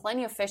person.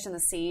 Plenty of fish in the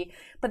sea.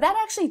 But that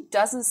actually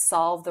doesn't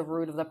solve the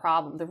root of the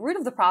problem. The root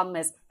of the problem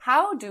is,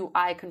 how do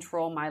I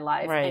control my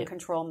life and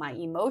control my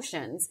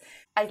emotions?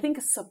 I think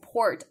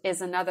support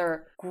is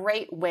another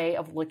great way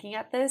of looking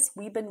at this.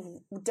 We've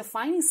been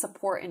defining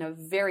support in a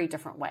very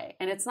different way,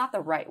 and it's not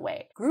the right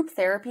way. Group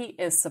therapy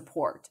is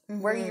support,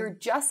 where you're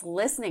just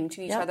listening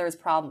to each other's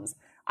problems.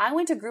 I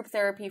went to group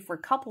therapy for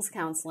couples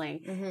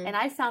counseling, and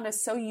I found it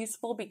so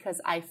useful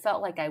because I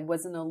felt like I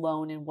wasn't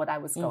alone in what I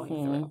was going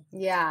through.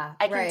 Yeah,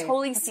 I can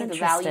totally see the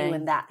value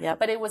in that.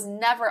 But it was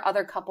never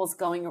other couples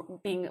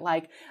being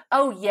like,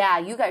 oh yeah,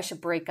 you guys should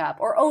break up,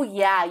 or oh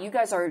yeah,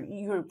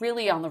 you're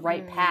really on the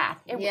right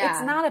path.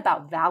 It's not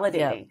about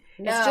validating.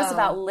 It's just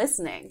about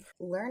listening.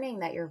 Learning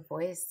that your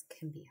voice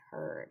can be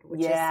heard,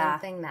 which is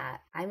something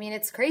that, I mean,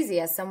 it's crazy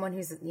as someone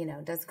who's,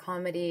 does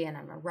comedy and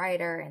I'm a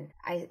writer, and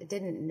I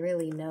didn't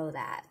really know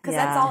that. Because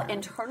that's all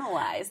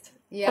internalized.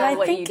 Yeah,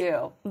 what you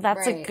do.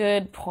 That's a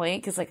good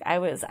point, because like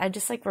I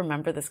just like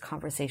remember this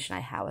conversation I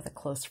had with a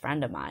close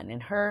friend of mine,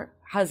 and her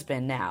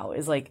husband now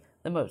is like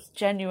the most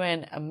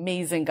genuine,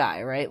 amazing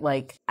guy, right?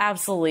 Like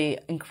absolutely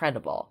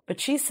incredible. But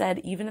she said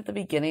even at the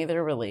beginning of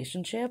their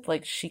relationship,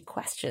 like she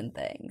questioned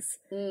things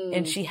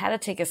and she had to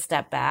take a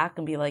step back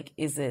and be like,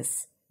 is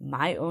this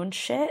my own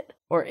shit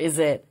or is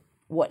it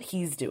what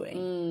he's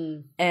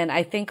doing? And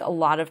I think a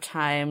lot of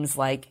times,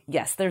 like,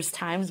 yes, there's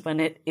times when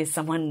it is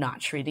someone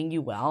not treating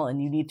you well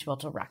and you need to be able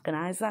to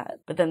recognize that.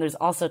 But then there's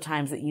also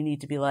times that you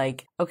need to be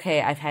like,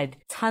 okay, I've had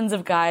tons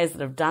of guys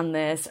that have done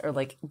this or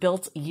like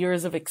built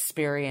years of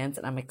experience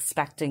and I'm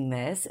expecting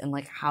this. And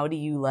like, how do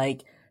you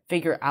like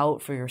figure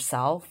out for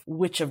yourself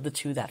which of the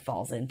two that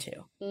falls into?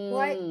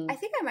 Well, I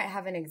think I might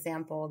have an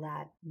example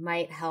that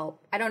might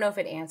help. I don't know if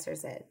it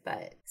answers it,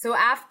 but so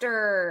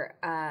after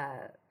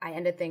I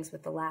ended things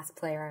with the last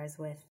player I was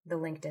with, the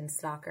LinkedIn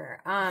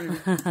stalker, I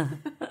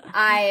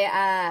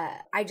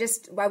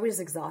was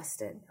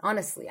exhausted.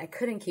 Honestly, I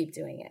couldn't keep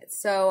doing it.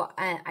 So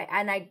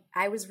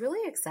I was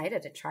really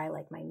excited to try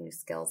like my new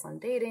skills on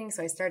dating.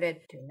 So I started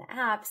doing the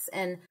apps,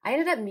 and I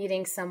ended up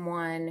meeting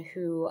someone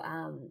who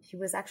he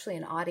was actually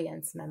an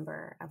audience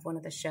member of one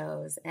of the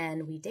shows,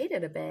 and we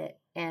dated a bit.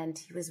 And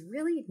he was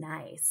really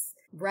nice,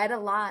 read a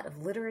lot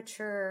of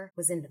literature,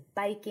 was into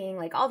biking,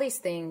 like all these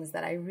things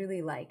that I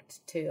really liked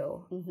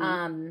too.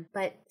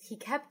 But he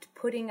kept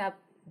putting up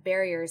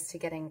barriers to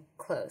getting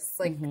close.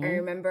 Like I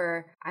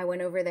remember I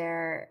went over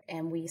there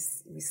and we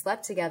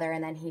slept together,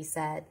 and then he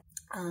said,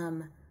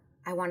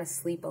 I want to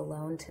sleep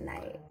alone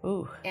tonight.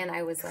 Ooh. And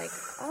I was like,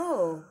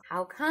 oh,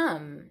 how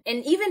come?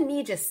 And even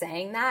me just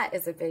saying that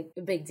is a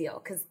big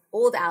deal, because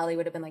old Allie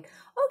would have been like,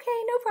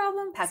 okay, no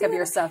problem. Pack up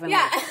your stuff. And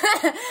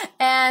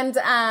and,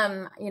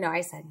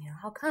 I said,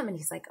 how come? And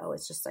he's like, oh,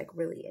 it's just like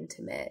really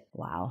intimate.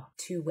 Wow.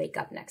 To wake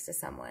up next to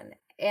someone.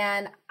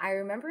 And I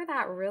remember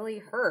that really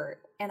hurt,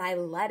 and I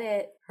let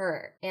it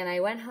hurt. And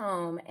I went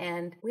home,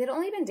 and we had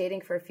only been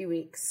dating for a few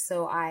weeks.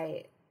 So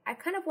I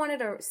kind of wanted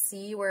to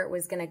see where it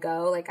was going to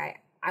go. Like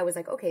I was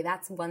like, okay,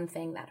 that's one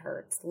thing that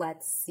hurts.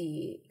 Let's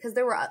see. Because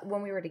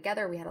when we were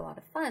together, we had a lot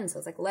of fun. So I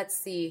was like, let's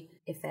see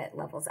if it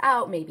levels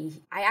out.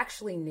 Maybe I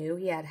actually knew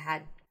he had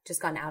just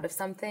gotten out of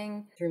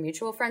something through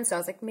mutual friends. So I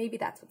was like, maybe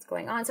that's what's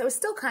going on. So I was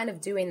still kind of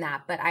doing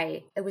that. But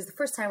it was the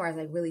first time where I was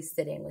like really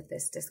sitting with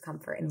this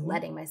discomfort and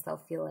letting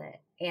myself feel it.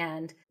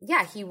 And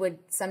yeah, he would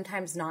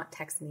sometimes not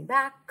text me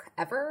back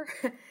ever.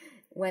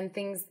 when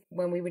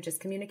we would just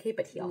communicate,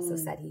 but he also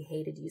said he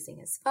hated using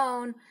his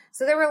phone.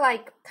 So there were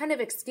like kind of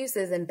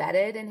excuses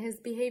embedded in his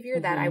behavior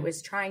that I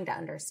was trying to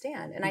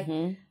understand. And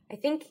I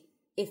think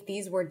if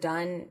these were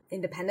done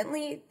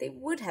independently, they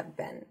would have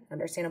been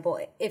understandable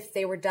if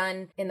they were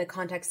done in the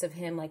context of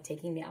him like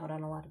taking me out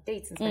on a lot of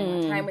dates and spending a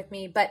lot of time with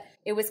me. But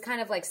it was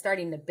kind of like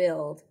starting to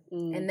build.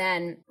 And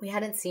then we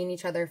hadn't seen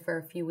each other for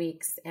a few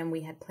weeks, and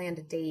we had planned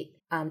a date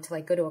to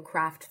like go to a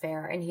craft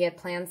fair, and he had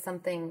planned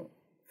something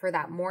for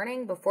that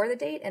morning before the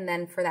date and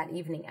then for that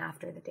evening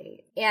after the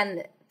date.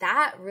 And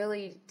that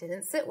really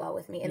didn't sit well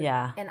with me. And,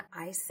 and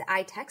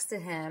I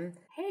texted him,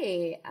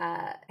 hey,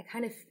 I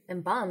kind of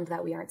am bummed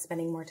that we aren't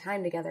spending more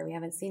time together. We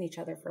haven't seen each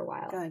other for a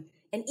while. Good.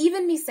 And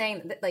even me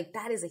saying that, like,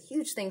 that is a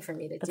huge thing for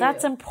me to do. But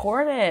that's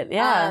important.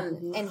 Yeah.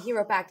 And he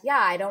wrote back, yeah,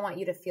 I don't want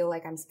you to feel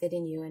like I'm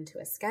fitting you into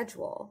a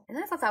schedule. And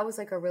I thought that was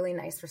like a really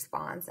nice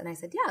response. And I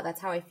said, yeah, that's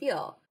how I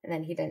feel. And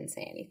then he didn't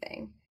say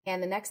anything.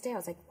 And the next day I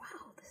was like,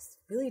 wow, this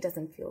really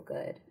doesn't feel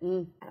good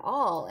at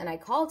all. And I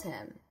called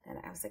him and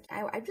I was like,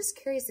 I'm just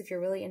curious if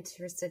you're really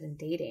interested in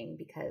dating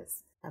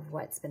because of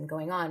what's been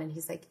going on. And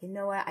he's like, you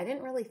know what? I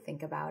didn't really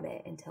think about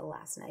it until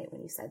last night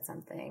when you said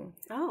something.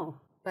 Oh.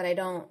 But I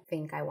don't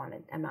think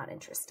I'm not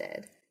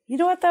interested. You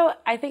know what, though?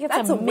 I think it's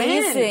That's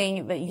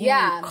amazing that you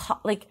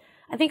like,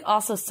 I think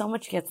also so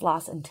much gets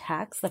lost in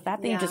text. The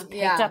fact that you just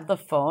picked up the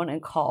phone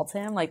and called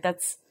him, like,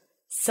 that's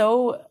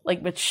so,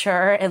 like,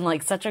 mature and,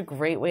 like, such a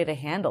great way to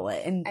handle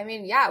it. And I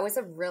mean, that was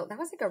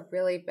like a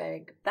really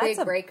big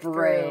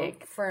breakthrough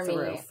for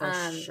me. For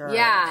sure.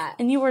 Yeah.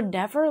 And you were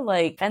never,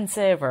 like,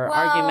 offensive or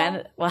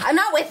argumentative. Well, I'm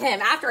not with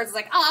him. Afterwards, it's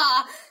like,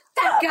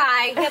 that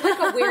guy. He had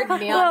like a weird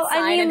neon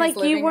sign I mean, in like,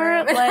 his you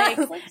weren't room. like,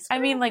 I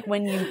mean, like,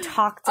 when you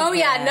talked to him,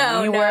 you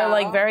were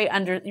like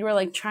you were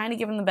like trying to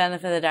give him the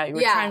benefit of the doubt. You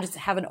were trying to just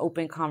have an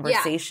open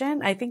conversation.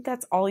 Yeah. I think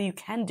that's all you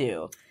can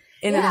do.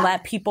 And then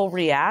let people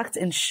react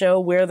and show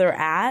where they're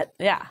at.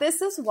 Yeah.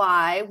 This is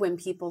why when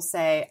people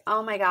say,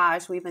 oh my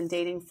gosh, we've been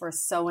dating for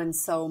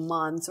so-and-so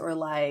months or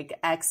like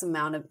X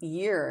amount of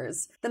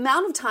years, the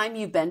amount of time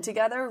you've been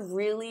together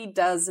really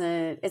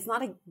it's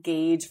not a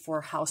gauge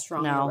for how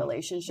strong your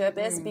relationship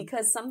is,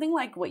 because something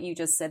like what you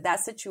just said, that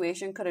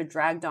situation could have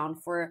dragged on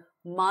for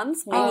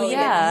months, maybe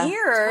even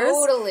years.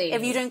 Totally.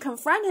 If you didn't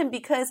confront him,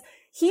 because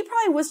he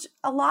probably was,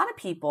 a lot of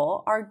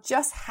people are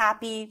just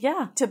happy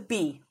to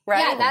be,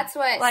 right? Yeah, that's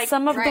what, like,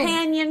 some of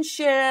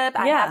companionship.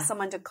 I have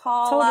someone to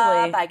call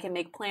up. I can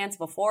make plans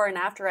before and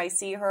after I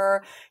see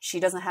her. She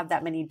doesn't have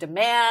that many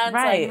demands.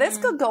 Right. Like, this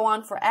could go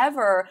on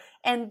forever.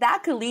 And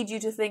that could lead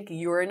you to think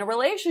you're in a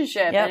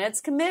relationship and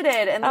it's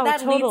committed. And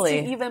that leads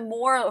to even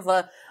more of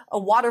a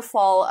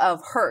waterfall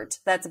of hurt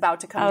that's about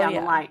to come down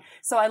the line.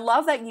 So I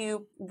love that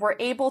you were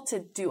able to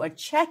do a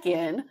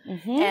check-in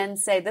and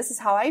say, this is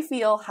how I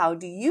feel. How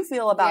do you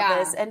feel about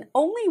this? And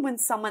only when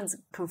someone's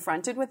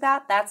confronted with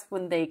that, that's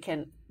when they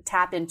can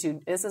tap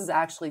into, this is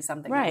actually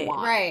something I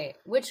want. Right.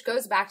 Which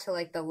goes back to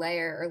like the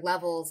layer or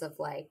levels of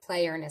like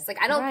playerness. Like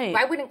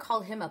I wouldn't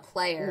call him a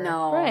player.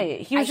 No.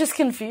 Right. He was just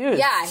confused.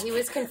 Yeah, he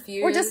was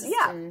confused. Or just, he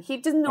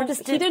didn't know,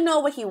 he didn't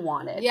know what he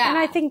wanted. Yeah. And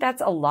I think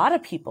that's a lot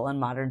of people in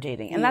modern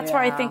dating. And that's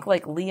where I think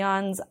like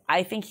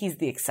I think he's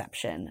the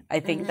exception. I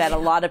think that a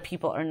lot of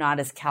people are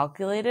not as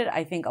calculated.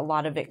 I think a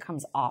lot of it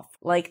comes off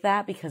like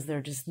that because they're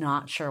just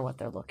not sure what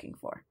they're looking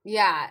for.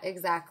 Yeah,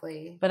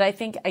 exactly. But I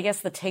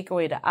guess the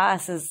takeaway to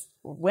us is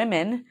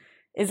women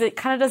is it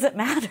kind of doesn't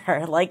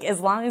matter. Like, as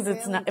long as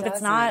it's not, if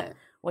it's not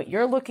what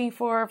you're looking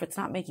for, if it's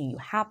not making you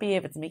happy,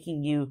 if it's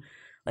making you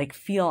like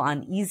feel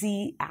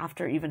uneasy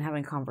after even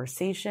having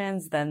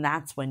conversations, then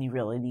that's when you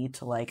really need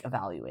to like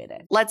evaluate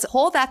it. Let's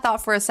hold that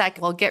thought for a sec.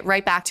 We'll get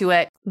right back to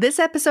it. This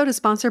episode is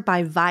sponsored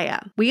by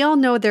Viia. We all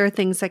know there are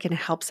things that can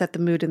help set the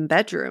mood in the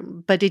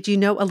bedroom, but did you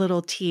know a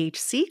little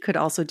THC could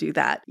also do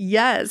that?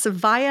 Yes,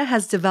 Viia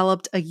has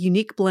developed a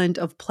unique blend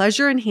of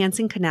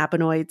pleasure-enhancing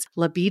cannabinoids,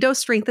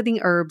 libido-strengthening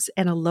herbs,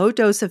 and a low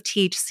dose of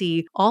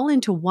THC all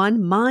into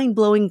one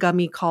mind-blowing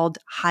gummy called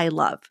High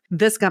Love.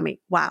 This gummy,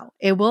 wow,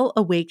 it will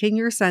awaken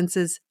your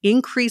senses,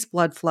 increase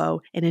blood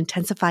flow, and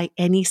intensify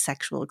any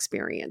sexual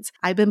experience.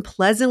 I've been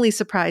pleasantly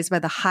surprised by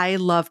the High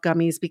Love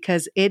gummies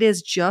because it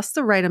is just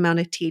the right amount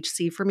of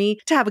THC for me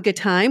to have a good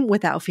time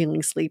without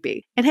feeling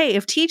sleepy. And hey,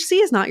 if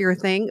THC is not your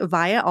thing,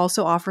 Viia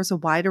also offers a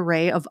wide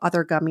array of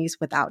other gummies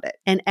without it.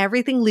 And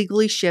everything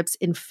legally ships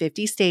in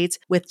 50 states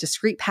with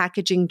discreet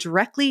packaging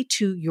directly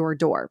to your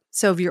door.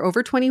 So if you're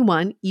over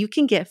 21, you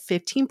can get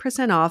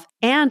 15% off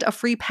and a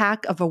free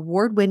pack of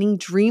award-winning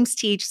Dreams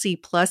THC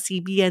plus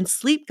CBN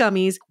sleep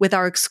gummies with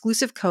our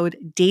exclusive code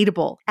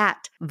DATEABLE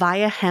at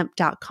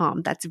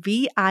viiahemp.com. That's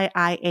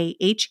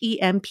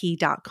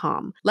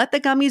VIIAHEMP.com. Let the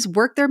gummies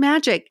work their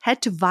magic.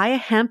 Head to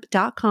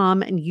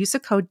viiahemp.com and use the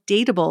code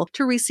DATEABLE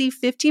to receive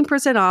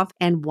 15% off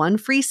and one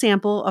free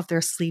sample of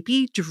their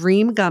Sleepy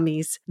Dream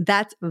gummies.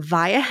 That's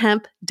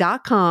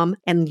viiahemp.com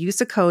and use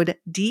the code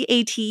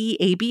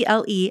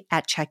DATEABLE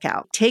at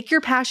checkout. Take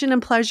your passion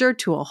and pleasure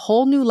to a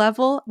whole new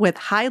level with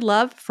High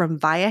Love from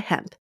Viia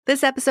Hemp.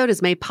 This episode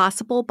is made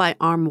possible by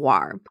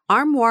Armoire.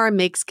 Armoire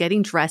makes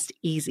getting dressed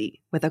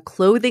easy. With a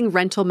clothing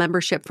rental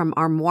membership from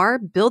Armoire,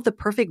 build the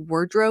perfect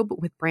wardrobe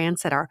with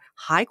brands that are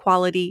high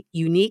quality,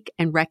 unique,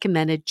 and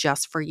recommended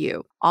just for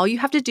you. All you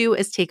have to do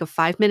is take a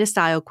 5-minute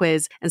style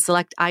quiz and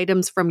select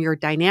items from your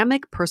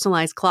dynamic,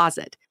 personalized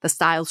closet. The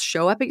styles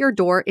show up at your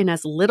door in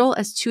as little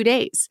as 2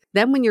 days.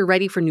 Then when you're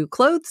ready for new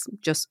clothes,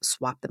 just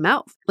swap them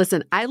out.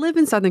 Listen, I live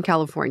in Southern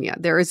California.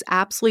 There is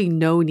absolutely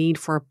no need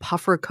for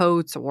puffer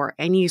coats or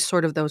any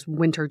sort of those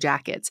winter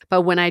jackets.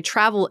 But when I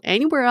travel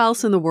anywhere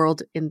else in the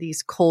world in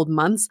these cold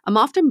months, I'm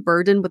often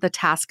burdened with the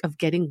task of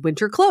getting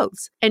winter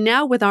clothes. And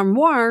now with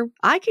Armoire,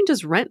 I can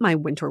just rent my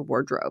winter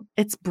wardrobe.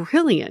 It's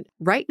brilliant.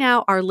 Right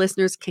now, our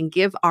listeners can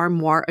give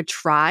Armoire a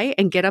try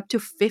and get up to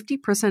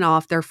 50%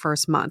 off their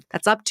first month.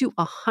 That's up to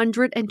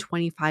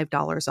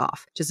 $125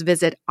 off. Just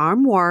visit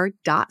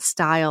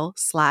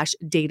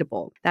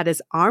armoire.style/dateable. That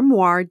is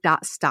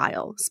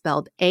armoire.style,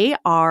 spelled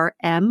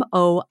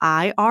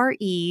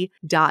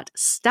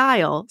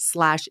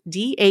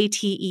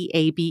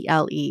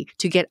ARMOIRE.style/DATEABLE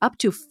to get up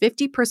to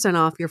 50%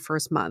 off your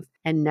first month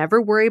and never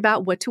worry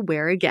about what to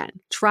wear again.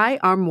 Try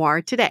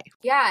Armoire today.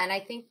 Yeah, and I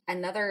think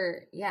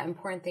another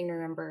important thing to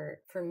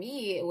remember for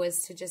me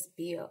was to just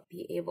be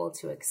able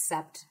to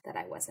accept that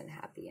I wasn't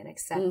happy and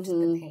accept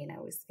the pain I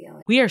was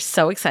feeling. We are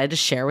so excited to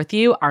share with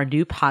you our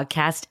new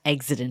podcast,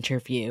 Exit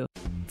Interview.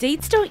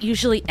 Dates don't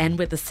usually end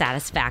with a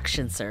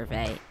satisfaction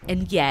survey,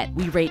 and yet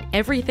we rate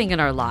everything in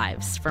our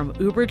lives, from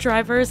Uber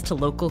drivers to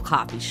local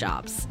coffee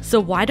shops. So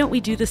why don't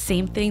we do the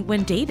same thing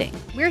when dating?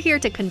 We're here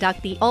to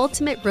conduct the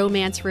ultimate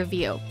romance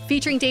review,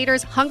 featuring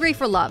daters hungry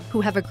for love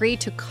who have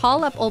agreed to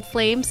call up old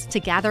flames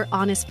to gather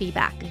honest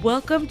feedback.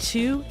 Welcome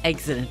to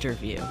Exit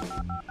Interview.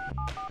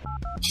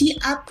 He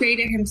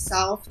upgraded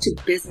himself to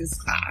business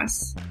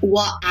class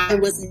while I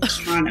was in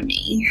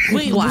economy.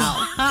 Wait,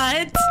 wow.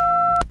 What?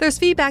 There's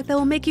feedback that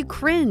will make you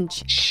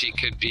cringe. She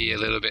could be a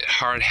little bit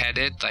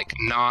hard-headed, like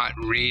not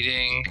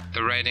reading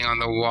the writing on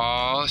the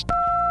wall.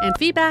 And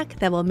feedback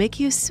that will make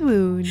you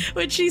swoon.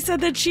 When she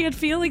said that she had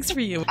feelings for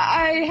you.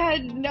 I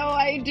had no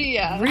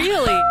idea.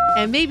 Really?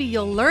 And maybe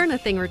you'll learn a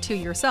thing or two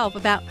yourself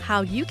about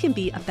how you can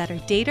be a better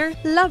dater,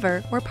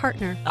 lover, or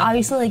partner.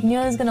 Obviously, like, knew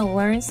I was gonna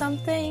learn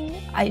something.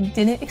 I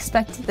didn't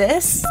expect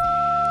this.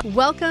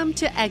 Welcome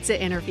to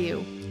Exit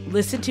Interview.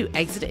 Listen to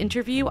Exit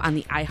Interview on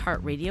the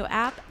iHeartRadio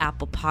app,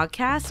 Apple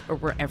Podcasts, or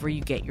wherever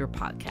you get your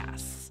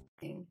podcasts.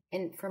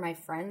 And for my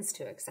friends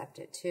to accept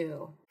it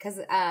too. Because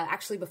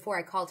actually before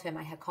I called him,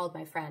 I had called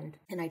my friend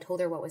and I told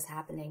her what was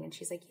happening. And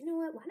she's like, you know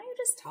what, why don't you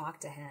just talk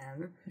to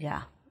him?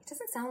 Yeah. It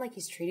doesn't sound like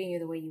he's treating you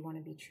the way you want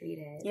to be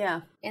treated.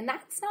 Yeah. And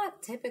that's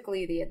not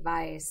typically the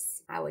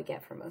advice I would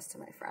get from most of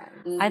my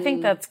friends. I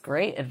think that's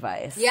great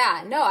advice.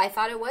 Yeah, no, I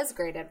thought it was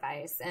great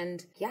advice.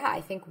 And yeah,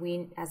 I think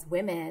we as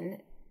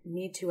women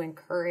need to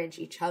encourage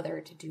each other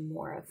to do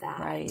more of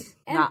that. Right.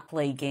 And not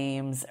play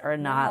games or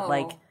not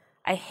like,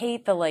 I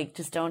hate the like,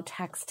 just don't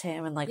text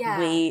him and like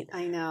wait.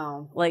 I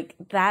know. Like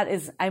that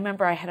is, I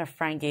remember I had a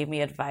friend gave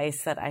me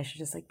advice that I should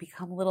just like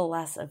become a little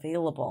less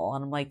available.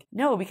 And I'm like,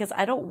 no, because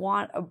I don't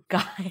want a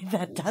guy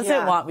that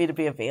doesn't want me to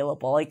be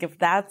available. Like if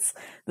that's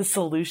the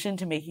solution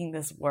to making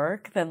this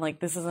work, then like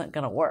this isn't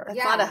going to work.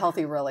 It's not a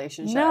healthy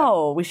relationship.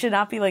 No, we should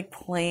not be like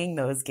playing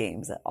those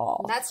games at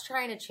all. That's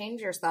trying to change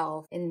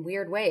yourself in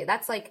weird ways.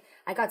 That's like,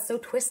 I got so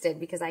twisted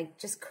because I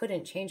just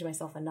couldn't change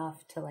myself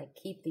enough to like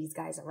keep these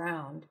guys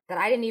around that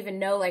I didn't even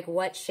know like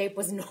what shape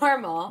was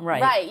normal.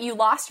 Right. You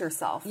lost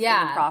yourself in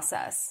the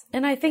process.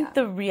 And I think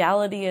the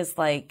reality is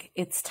like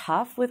it's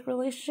tough with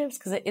relationships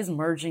because it is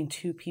merging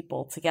two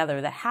people together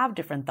that have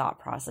different thought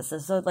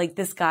processes. So like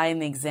this guy in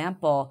the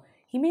example,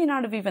 he may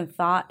not have even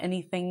thought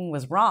anything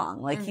was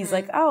wrong. Like he's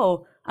like,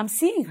 oh, I'm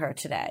seeing her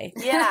today.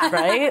 Yeah.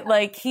 Right?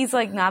 Like he's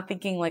like not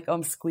thinking like, oh,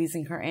 I'm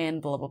squeezing her in,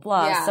 blah, blah,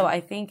 blah. Yeah. So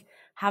I think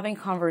having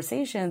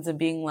conversations and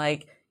being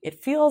like,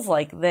 it feels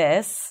like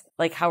this,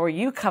 like, how are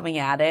you coming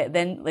at it?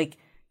 Then like,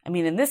 I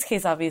mean, in this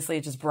case, obviously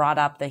it just brought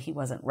up that he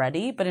wasn't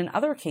ready. But in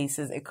other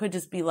cases, it could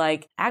just be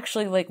like,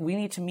 actually, like we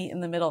need to meet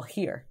in the middle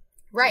here.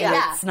 Right.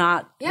 Yeah. It's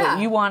not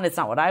what you want. It's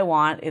not what I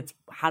want. It's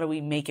how do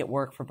we make it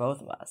work for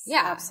both of us?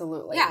 Yeah,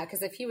 absolutely. Yeah.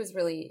 Because if he was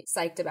really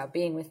psyched about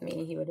being with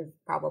me, he would have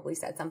probably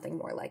said something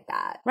more like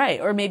that. Right.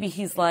 Or maybe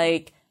he's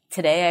like,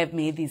 today I've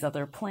made these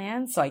other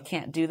plans, so I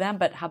can't do them.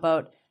 But how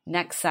about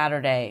next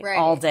Saturday,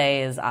 all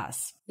day is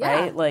us,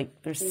 right?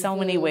 Like there's so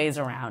many ways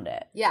around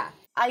it. Yeah.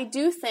 I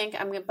do think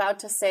I'm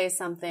about to say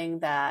something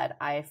that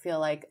I feel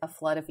like a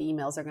flood of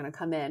emails are going to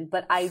come in,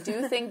 but I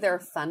do think there are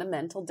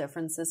fundamental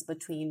differences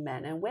between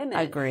men and women.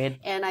 Agreed.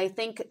 And I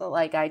think,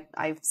 like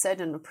I've said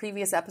in the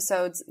previous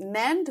episodes,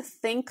 men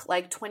think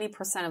like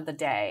 20% of the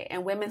day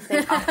and women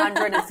think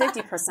 150% of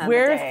the day.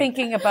 We're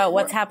thinking about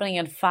what's happening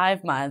in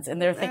 5 months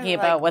and they're thinking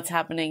about what's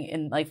happening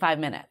in like 5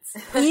 minutes.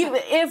 Even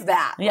if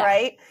that,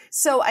 right?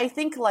 So I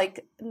think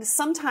like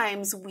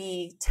sometimes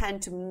we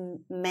tend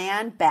to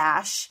man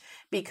bash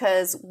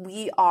because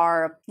we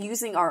are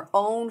using our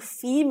own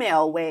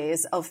female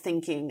ways of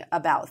thinking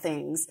about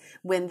things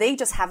when they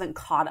just haven't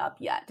caught up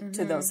yet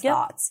to those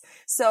thoughts.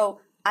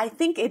 So I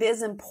think it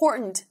is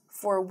important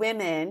for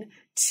women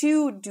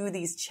to do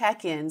these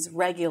check-ins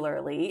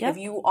regularly if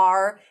you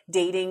are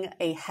dating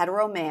a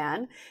hetero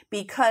man,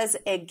 because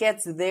it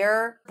gets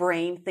their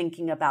brain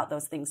thinking about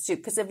those things too.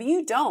 Because if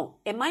you don't,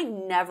 it might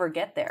never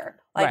get there.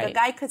 Like a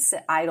guy could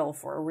sit idle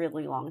for a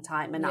really long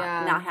time and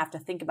not have to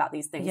think about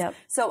these things.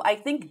 So I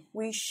think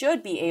we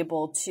should be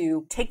able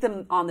to take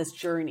them on this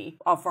journey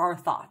of our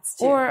thoughts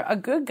too. Or a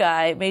good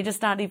guy may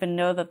just not even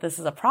know that this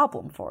is a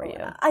problem for you.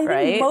 I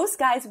think most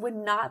guys would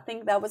not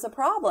think that was a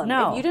problem.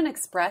 No. If you didn't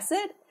express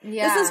it,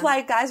 This is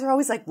why guys are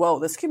always like, whoa,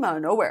 this came out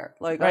of nowhere.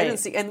 Like, I didn't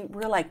see, and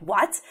we're like,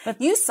 what?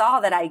 But you saw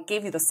that I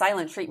gave you the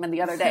silent treatment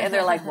the other day. And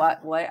they're like,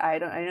 what? I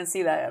didn't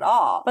see that at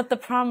all. But the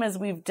problem is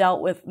we've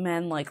dealt with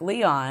men like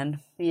Leon.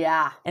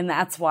 Yeah. And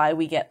that's why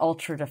we get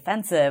ultra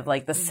defensive.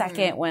 Like the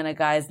second when a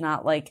guy's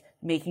not like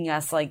making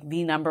us like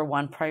the number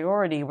one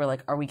priority, we're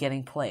like, are we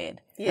getting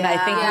played? Yeah. And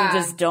I think we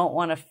just don't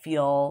want to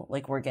feel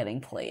like we're getting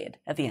played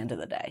at the end of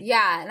the day.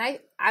 Yeah. And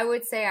I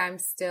would say I'm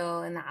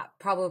still in that,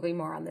 probably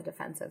more on the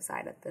defensive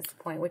side at this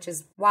point, which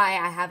is why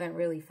I haven't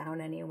really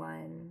found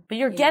anyone. But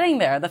you're getting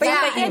there. The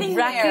fact that you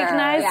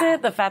recognize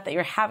it, the fact that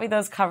you're having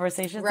those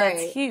conversations,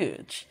 that's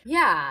huge.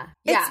 Yeah.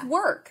 It's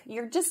work.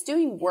 You're just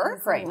doing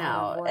work right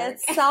now.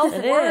 It's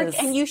self-work.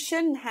 And you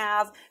shouldn't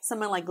have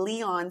someone like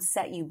Leon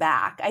set you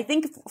back. I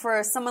think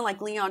for someone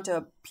like Leon to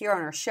appear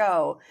on our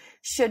show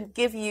should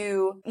give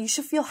you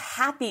should feel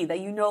happy that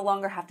you no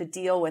longer have to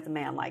deal with a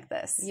man like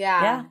this.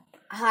 Yeah.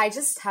 I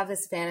just have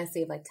this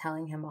fantasy of like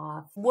telling him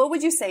off. What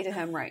would you say to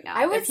him right now?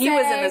 I would if he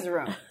was in this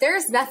room.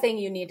 There's nothing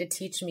you need to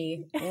teach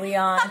me,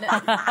 Leon.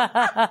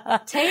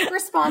 Take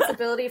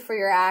responsibility for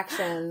your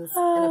actions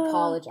and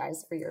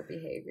apologize for your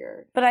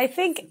behavior. But I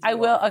think I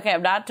will,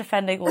 I'm not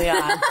defending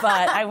Leon,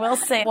 but I will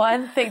say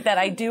one thing that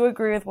I do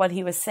agree with what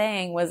he was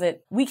saying was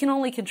that we can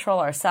only control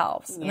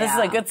ourselves. And this is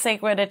a good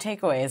segue to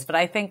takeaways, but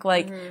I think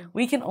like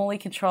we can only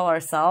control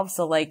ourselves.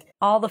 So like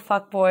all the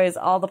fuckboys,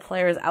 all the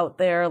players out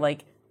there,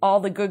 like all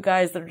the good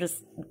guys that are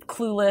just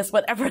clueless,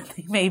 whatever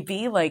they may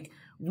be, like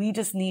we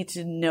just need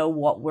to know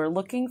what we're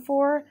looking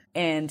for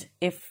and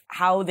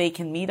how they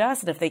can meet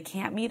us. And if they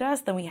can't meet us,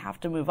 then we have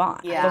to move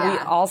on. Yeah. But we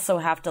also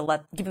have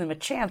to give them a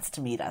chance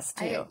to meet us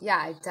too.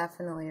 I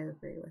definitely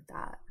agree with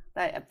that.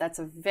 That's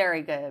a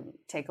very good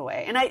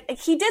takeaway. And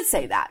he did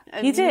say that.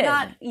 He did.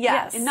 Not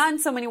in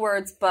so many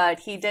words, but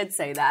he did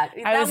say that.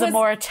 That was a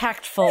more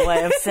tactful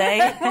way of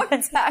saying it. More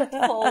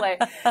tactful way.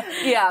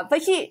 Yeah. But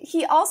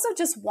he also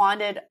just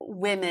wanted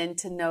women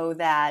to know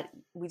that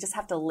we just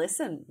have to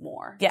listen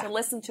more. Yeah. To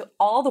listen to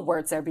all the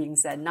words that are being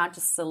said, not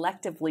just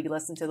selectively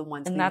listen to the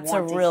ones we want to hear.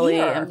 And that's a really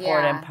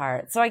important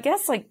part. So I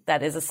guess like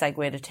that is a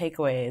segue to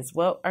takeaways.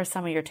 What are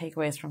some of your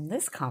takeaways from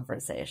this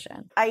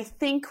conversation? I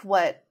think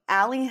what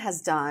Allie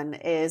has done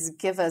is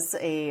give us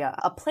a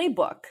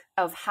playbook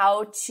of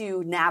how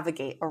to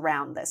navigate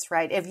around this,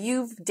 right? If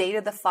you've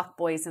dated the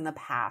fuckboys in the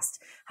past,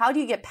 how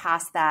do you get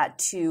past that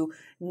to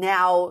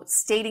now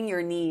stating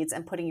your needs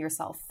and putting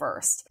yourself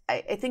first?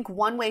 I think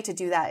one way to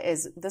do that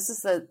is, this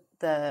is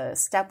the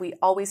step we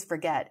always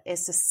forget,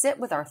 is to sit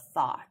with our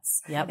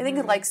thoughts. Yep. I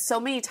think like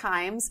so many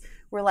times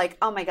we're like,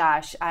 oh my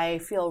gosh, I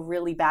feel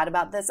really bad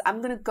about this.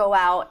 I'm going to go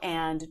out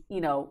and,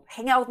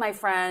 hang out with my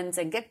friends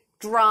and get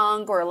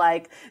drunk or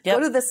like go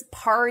to this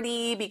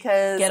party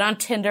because get on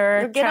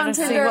Tinder because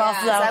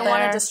I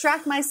want to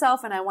distract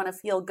myself and I want to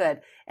feel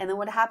good. And then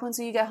what happens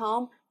when you get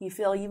home? You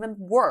feel even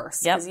worse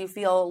because you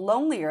feel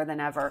lonelier than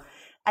ever.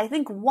 I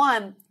think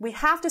we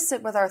have to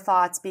sit with our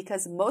thoughts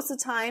because most of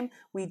the time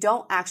we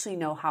don't actually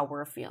know how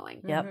we're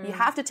feeling. Yep. You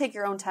have to take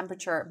your own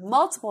temperature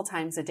multiple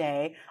times a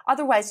day.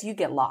 Otherwise you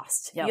get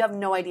lost. Yep. You have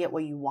no idea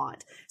what you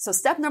want. So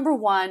step number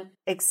 1,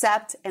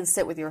 accept and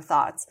sit with your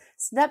thoughts.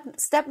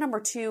 Step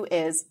number 2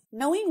 is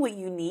knowing what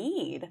you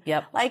need.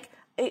 Yep.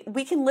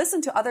 We can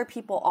listen to other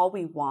people all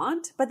we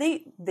want, but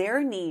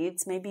their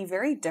needs may be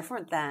very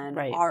different than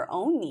our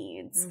own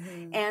needs.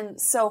 Mm-hmm. And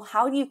so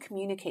how do you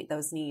communicate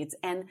those needs?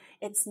 And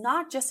it's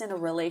not just in a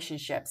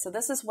relationship. So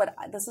this is what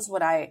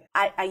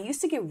I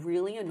used to get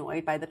really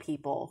annoyed by the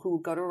people who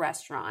go to a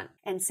restaurant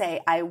and say,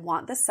 I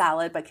want the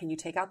salad, but can you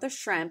take out the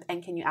shrimp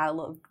and can you add a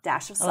little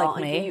dash of salt?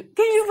 Like me? And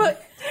can you put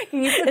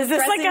is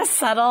this like a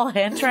subtle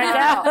hint right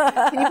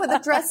now? Can you put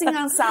the dressing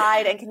on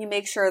side and can you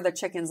make sure the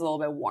chicken's a little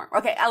bit warm?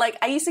 Okay.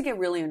 I used to get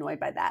really annoyed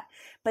by that.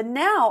 But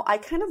now I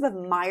kind of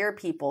admire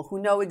people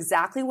who know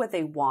exactly what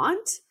they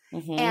want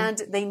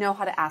and they know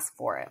how to ask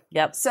for it.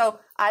 Yep. So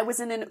I was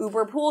in an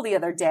Uber pool the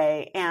other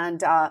day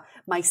and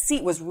my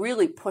seat was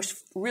really pushed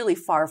really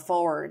far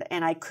forward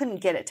and I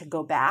couldn't get it to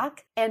go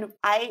back. And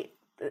I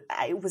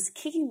was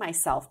kicking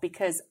myself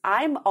because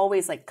I'm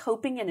always like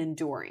coping and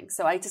enduring.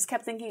 So I just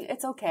kept thinking,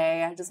 it's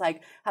okay. I just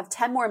have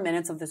 10 more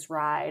minutes of this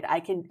ride. I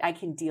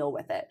can deal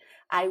with it.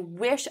 I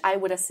wish I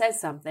would have said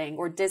something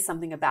or did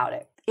something about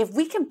it. If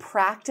we can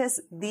practice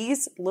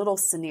these little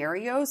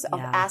scenarios of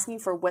asking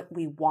for what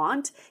we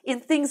want in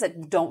things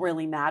that don't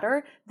really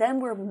matter, then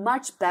we're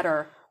much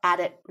better at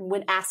it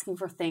when asking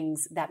for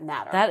things that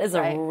matter. That is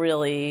a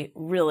really,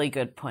 really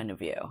good point of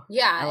view.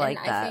 Yeah. I like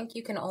that. I think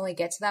you can only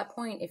get to that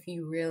point if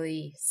you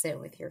really sit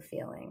with your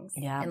feelings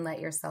and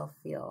let yourself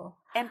feel.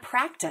 And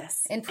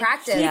practice.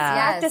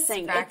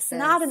 Practicing. It's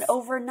not an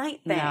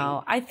overnight thing.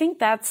 No, I think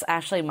that's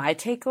actually my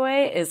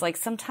takeaway is like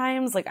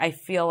sometimes like I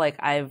feel like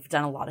I've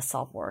done a lot of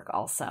self-work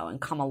also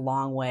and come a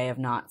long way of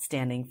not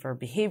standing for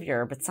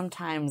behavior. But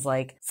sometimes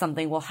like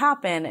something will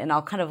happen and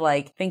I'll kind of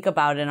like think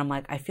about it and I'm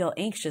like, I feel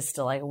anxious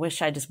still. I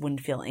wish I just wouldn't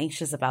feel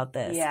anxious about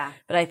this. Yeah.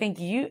 But I think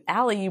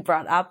Allie, you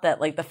brought up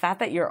that like the fact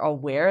that you're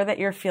aware that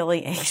you're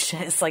feeling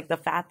anxious, like the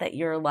fact that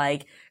you're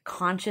like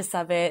conscious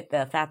of it,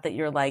 the fact that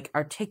you're like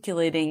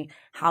articulating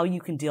how you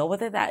can deal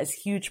with it, that is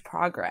huge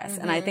progress.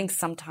 And I think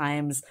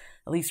sometimes,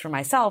 at least for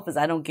myself, is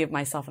I don't give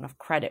myself enough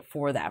credit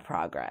for that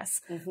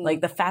progress.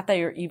 Like the fact that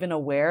you're even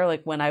aware,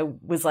 like when I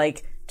was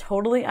like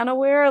totally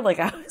unaware, like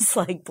I was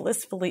like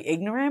blissfully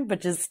ignorant,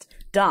 but just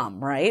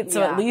dumb, right?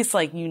 So at least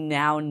like you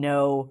now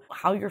know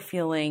how you're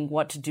feeling,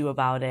 what to do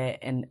about it,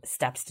 and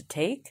steps to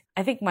take.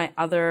 I think my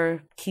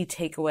other key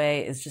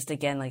takeaway is just,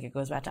 again, like it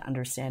goes back to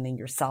understanding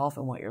yourself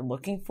and what you're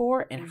looking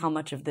for and how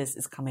much of this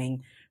is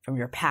coming from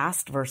your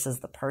past versus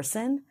the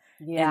person.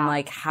 And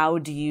like, how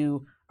do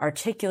you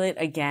articulate,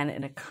 again,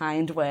 in a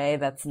kind way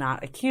that's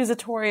not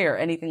accusatory or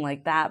anything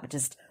like that, but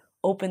just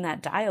open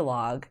that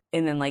dialogue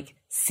and then like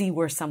see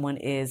where someone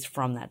is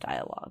from that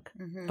dialogue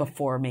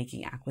before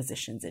making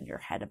acquisitions in your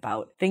head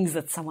about things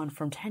that someone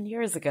from 10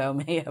 years ago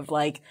may have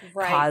like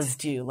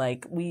caused you.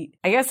 Like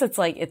I guess it's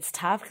like, it's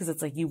tough because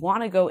it's like you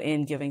want to go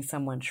in giving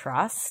someone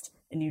trust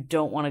and you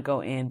don't want to go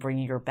in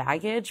bringing your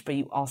baggage, but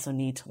you also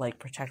need to like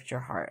protect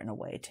your heart in a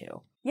way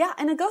too. Yeah,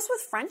 and it goes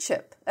with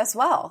friendship as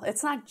well.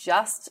 It's not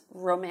just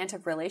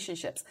romantic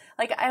relationships.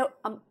 Like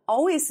I'm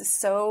always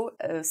so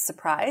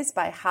surprised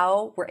by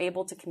how we're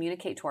able to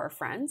communicate to our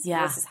friends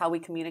versus how we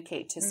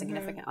communicate to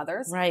significant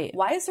others. Right.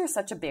 Why is there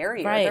such a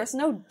barrier? Right. There's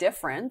no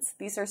difference.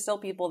 These are still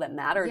people that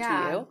matter to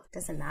you. It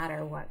doesn't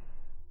matter what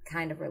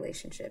kind of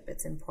relationship.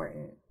 It's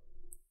important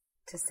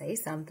to say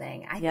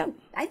something.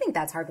 I think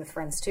that's hard with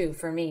friends too,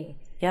 for me.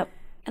 Yep.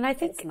 And I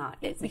think it's not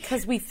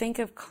because we think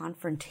of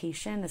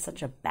confrontation as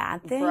such a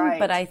bad thing, Right.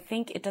 but I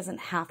think it doesn't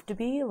have to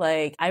be.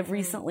 Like I've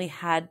recently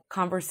had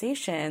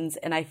conversations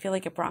and I feel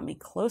like it brought me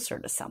closer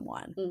to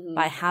someone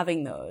by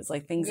having those,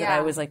 like things that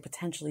I was like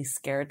potentially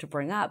scared to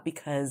bring up,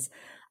 because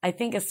I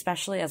think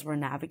especially as we're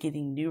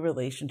navigating new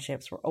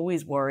relationships, we're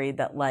always worried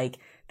that like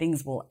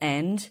things will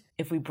end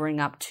if we bring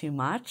up too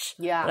much.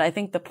 Yeah. But I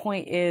think the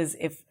point is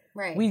if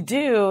we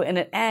do and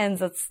it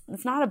ends,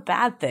 it's not a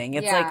bad thing.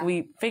 It's like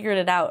we figured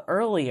it out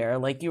earlier.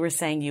 Like you were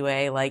saying,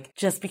 Yue, like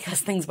just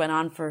because things went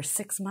on for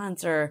 6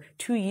 months or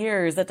 2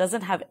 years, that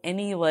doesn't have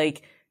any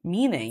like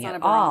meaning at all.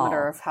 It's not a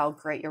barometer of how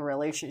great your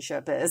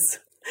relationship is.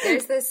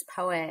 There's this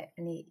poet,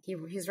 and he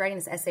was writing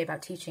this essay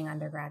about teaching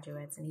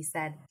undergraduates, and he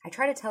said, I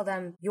try to tell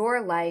them,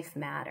 your life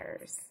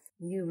matters.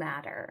 You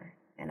matter.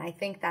 And I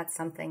think that's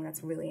something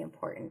that's really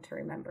important to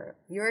remember.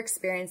 Your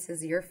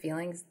experiences, your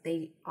feelings,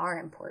 they are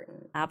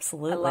important.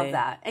 Absolutely. I love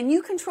that. And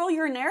you control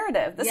your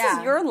narrative. This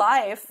is your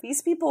life.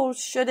 These people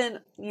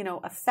shouldn't,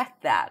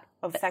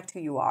 affect who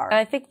you are. And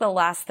I think the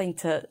last thing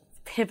to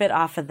pivot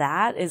off of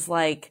that is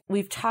like,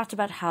 we've talked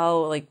about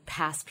how like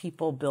past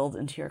people build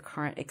into your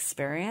current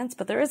experience,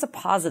 but there is a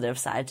positive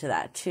side to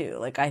that too.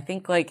 Like, I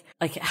think like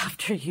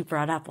after you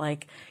brought up,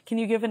 like, can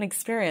you give an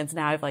experience?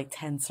 Now I have like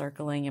 10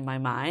 circling in my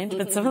mind,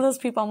 but some of those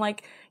people I'm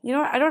like, you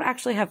know what? I don't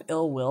actually have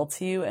ill will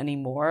to you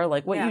anymore.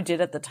 Like what you did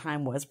at the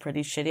time was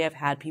pretty shitty. I've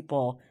had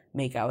people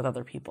make out with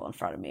other people in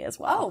front of me as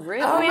well. Oh,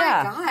 really? Oh,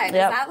 my God. Is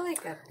that like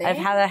a thing? I've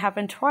had that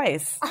happen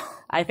twice.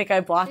 I think I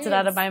blocked it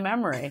out of my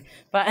memory.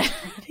 But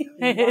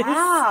anyways,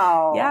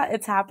 wow. Yeah,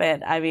 it's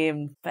happened. I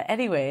mean, but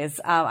anyways,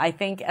 I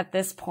think at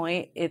this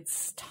point,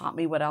 it's taught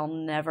me what I'll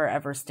never,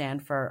 ever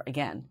stand for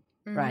again.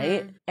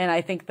 Right? And I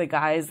think the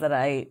guys that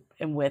I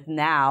am with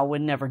now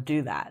would never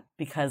do that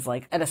because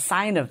like at a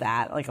sign of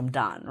that, like I'm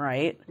done.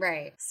 Right?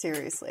 Right.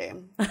 Seriously.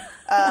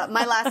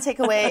 My last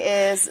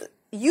takeaway is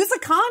use a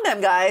condom,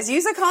 guys.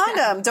 Use a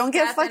condom. Don't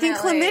get fucking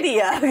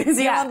chlamydia because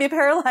you don't want to be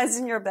paralyzed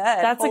in your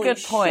bed. That's Holy a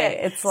good point. shit.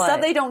 It's like stuff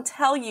they don't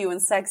tell you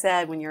in sex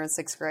ed when you're in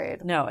 6th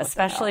grade. No,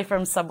 especially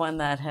from someone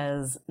that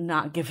has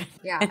not given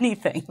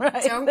anything,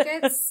 right? Don't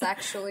get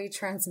sexually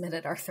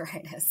transmitted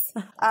arthritis.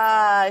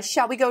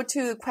 Shall we go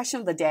to question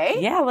of the day?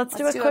 Yeah, let's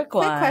do a quick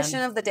one. Quick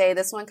question of the day.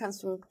 This one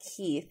comes from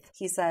Keith.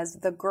 He says,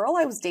 the girl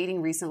I was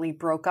dating recently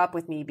broke up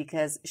with me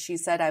because she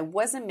said I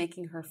wasn't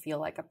making her feel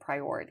like a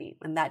priority,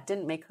 and that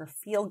didn't make her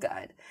feel good.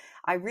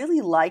 I really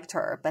liked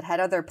her, but had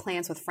other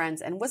plans with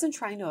friends and wasn't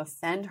trying to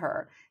offend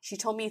her. She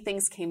told me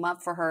things came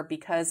up for her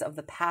because of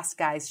the past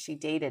guys she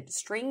dated,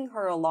 stringing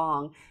her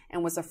along,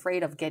 and was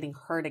afraid of getting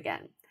hurt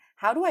again.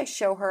 How do I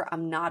show her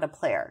I'm not a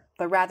player,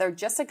 but rather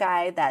just a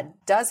guy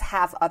that does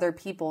have other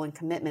people and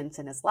commitments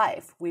in his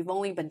life? We've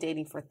only been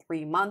dating for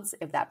 3 months,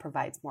 if that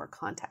provides more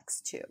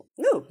context too.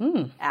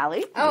 Ooh,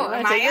 Allie? Oh,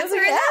 am I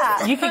answering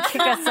that? You can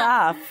kick us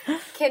off.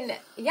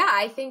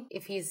 I think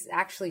if he's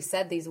actually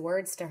said these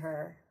words to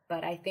her,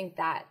 but I think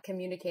that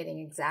communicating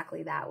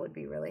exactly that would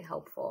be really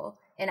helpful.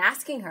 And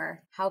asking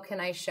her, how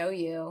can I show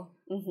you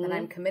that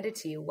I'm committed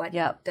to you? What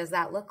does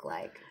that look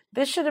like?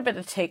 This should have been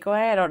a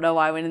takeaway. I don't know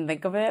why we didn't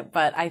think of it,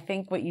 but I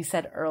think what you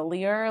said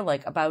earlier,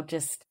 like about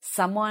just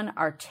someone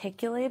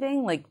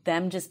articulating, like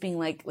them just being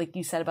like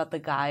you said about the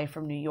guy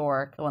from New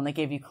York, the one that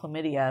gave you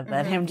chlamydia,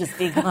 that him just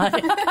being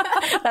like,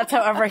 that's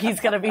however he's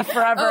going to be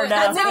forever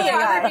now. That's how you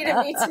are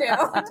to me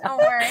too. Don't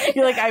worry.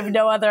 You're like, I have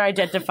no other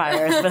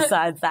identifiers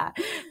besides that.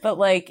 But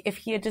like, if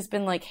he had just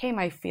been like, hey,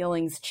 my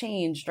feelings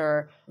changed,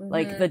 or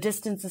like the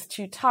distance is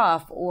too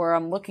tough, or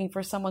I'm looking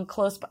for someone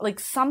close, but like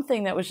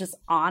something that was just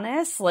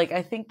honest. Like,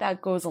 I think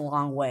that goes a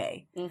long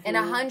way. And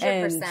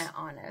 100%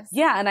 honest.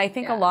 Yeah. And I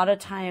think a lot of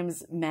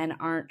times men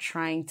aren't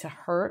trying to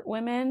hurt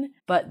women,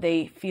 but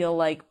they feel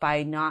like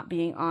by not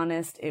being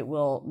honest, it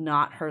will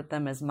not hurt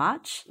them as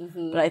much.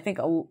 But I think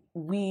I don't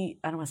want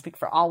to speak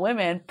for all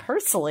women.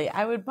 Personally,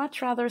 I would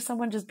much rather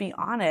someone just be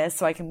honest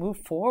so I can move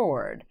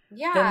forward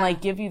than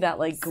like give you that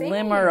like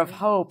glimmer of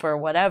hope or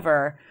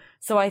whatever.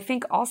 So I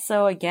think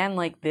also, again,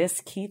 like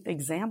this Keith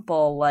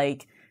example,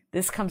 like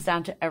this comes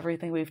down to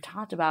everything we've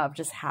talked about of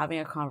just having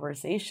a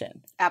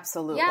conversation.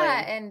 Absolutely.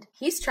 Yeah, and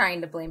he's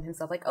trying to blame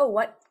himself. Like, oh,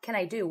 what can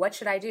I do? What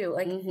should I do?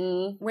 Like,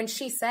 when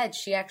she said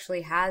she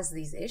actually has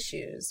these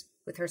issues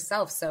with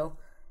herself, so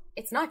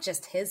it's not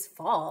just his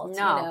fault, you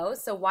know?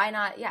 So why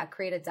not,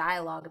 create a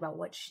dialogue about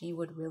what she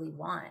would really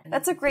want?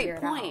 That's a great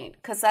point,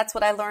 because that's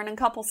what I learned in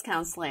couples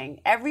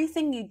counseling.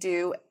 Everything you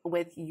do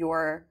with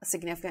your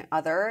significant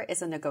other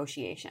is a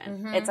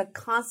negotiation. It's a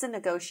constant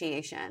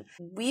negotiation.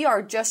 We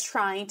are just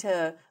trying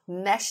to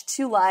mesh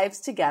two lives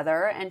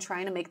together and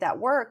trying to make that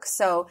work.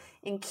 So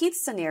in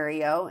Keith's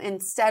scenario,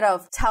 instead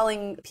of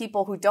telling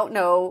people who don't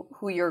know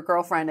who your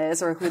girlfriend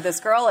is or who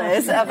this girl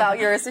is about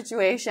your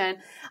situation,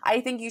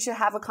 I think you should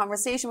have a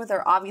conversation with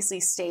her, obviously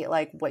state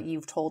like what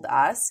you've told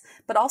us,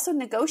 but also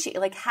negotiate,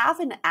 like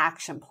have an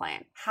action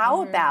plan.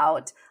 How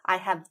about I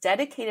have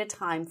dedicated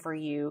time for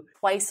you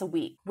twice a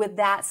week? Would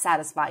that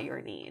satisfy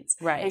your needs?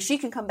 Right. And she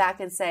can come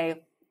back and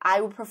say, I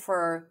would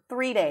prefer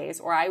 3 days,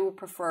 or I would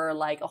prefer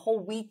like a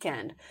whole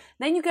weekend.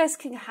 Then you guys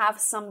can have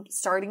some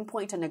starting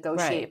point to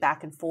negotiate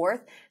back and forth.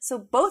 So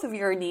both of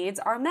your needs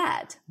are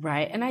met.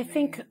 Right. And I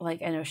think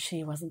like, I know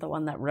she wasn't the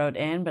one that wrote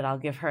in, but I'll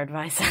give her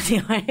advice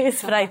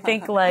anyways. But I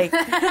think like,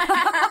 use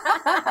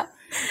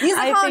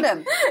a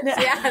condom.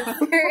 Yeah,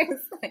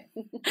 seriously.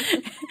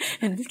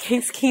 In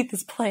case Keith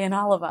is playing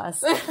all of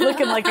us,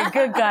 looking like a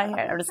good guy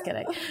here. I'm just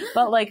kidding.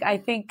 But like, I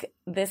think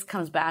this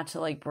comes back to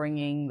like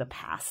bringing the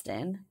past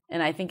in.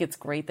 And I think it's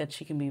great that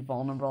she can be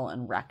vulnerable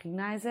and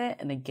recognize it.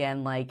 And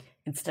again, like,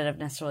 instead of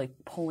necessarily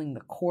pulling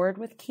the cord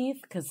with Keith,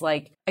 because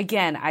like,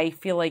 again, I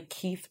feel like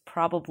Keith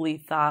probably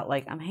thought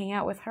like, I'm hanging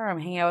out with her,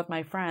 I'm hanging out with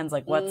my friends,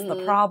 like what's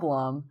the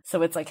problem?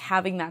 So it's like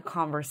having that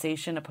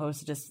conversation opposed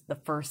to just the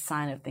first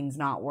sign of things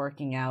not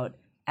working out,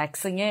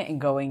 Xing it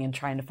and going and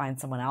trying to find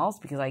someone else,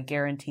 because I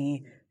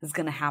guarantee this is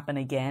going to happen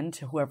again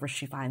to whoever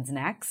she finds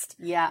next.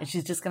 Yeah. And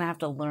she's just going to have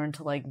to learn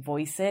to like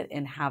voice it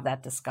and have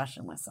that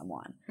discussion with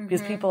someone,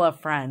 because people have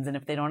friends, and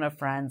if they don't have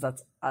friends,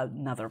 that's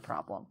another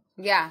problem.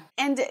 Yeah.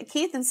 And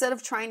Keith, instead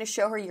of trying to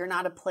show her you're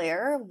not a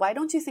player, why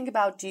don't you think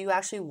about, do you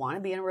actually want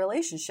to be in a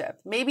relationship?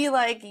 Maybe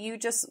like you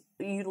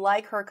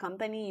like her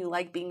company, you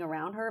like being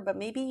around her, but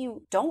maybe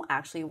you don't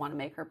actually want to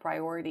make her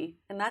priority.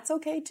 And that's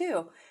okay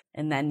too.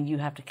 And then you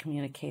have to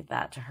communicate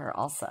that to her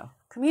also.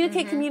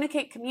 Communicate.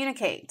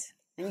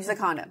 And use a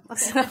condom.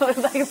 So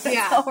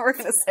that's all we're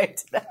going to say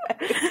today.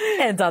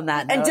 And on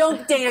that note. And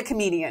don't date a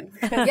comedian.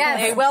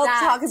 Yes, they will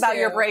talk about too.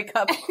 your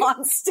breakup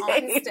on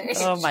stage.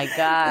 Oh my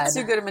God. It's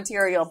too good a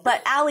material.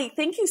 But Allie,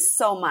 thank you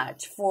so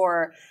much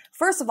for,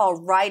 first of all,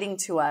 writing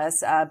to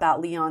us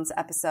about Leon's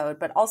episode,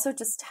 but also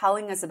just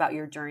telling us about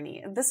your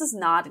journey. This is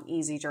not an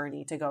easy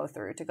journey to go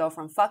through, to go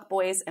from fuck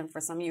boys, and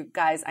for some of you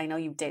guys, I know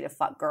you've dated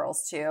fuck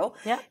girls too,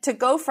 to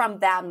go from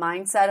that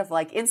mindset of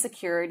like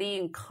insecurity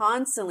and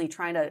constantly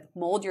trying to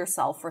mold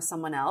yourself for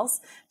someone else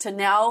to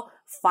now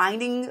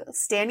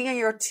standing on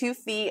your 2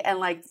 feet and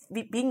like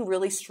being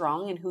really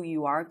strong in who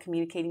you are,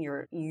 communicating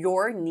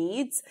your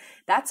needs.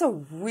 That's a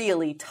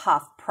really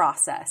tough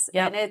process.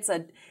 And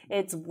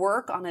it's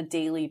work on a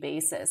daily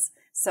basis.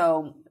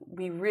 So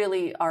we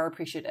really are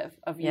appreciative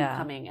of you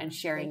coming and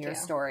sharing your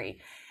story.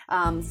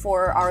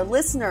 For our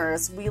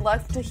listeners, we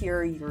love to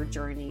hear your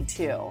journey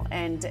too.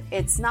 And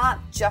it's not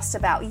just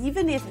about,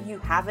 even if you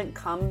haven't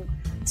come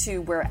to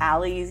where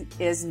Allie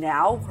is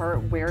now,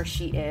 where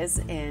she is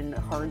in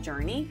her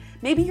journey,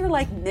 maybe you're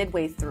like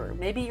midway through,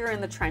 maybe you're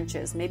in the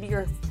trenches, maybe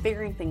you're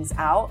figuring things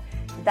out.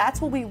 That's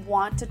what we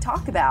want to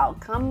talk about.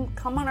 Come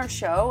on our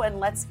show and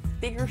let's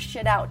figure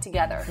shit out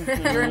together.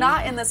 You're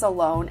not in this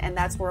alone, and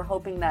that's where we're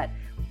hoping that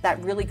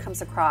really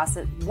comes across.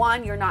 That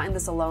one, you're not in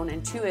this alone,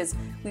 and two is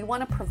we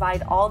want to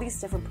provide all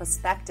these different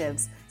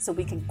perspectives so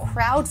we can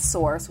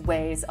crowdsource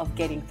ways of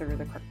getting through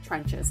the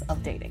trenches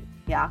of dating.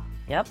 Yeah?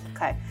 Yep.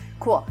 Okay,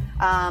 cool.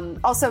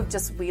 Also,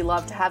 we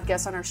love to have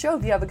guests on our show.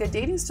 If you have a good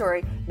dating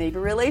story, maybe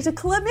related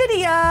to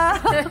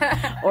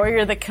chlamydia. Or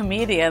you're the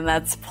comedian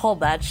that's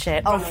pulled that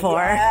shit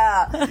before.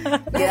 Yeah.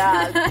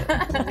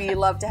 We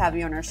love to have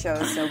you on our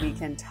show so we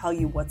can tell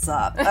you what's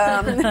up.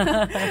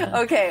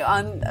 Okay,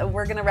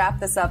 we're going to wrap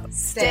this up.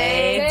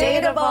 Stay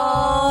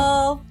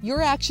dateable.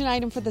 Your action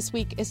item for this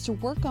week is to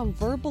work on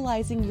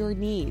verbalizing your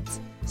needs.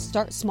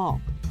 Start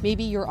small.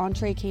 Maybe your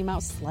entree came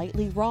out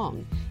slightly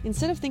wrong.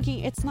 Instead of thinking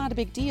it's not a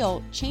big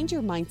deal, change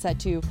your mindset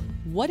to,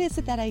 what is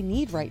it that I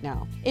need right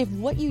now? If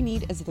what you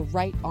need is the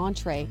right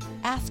entree,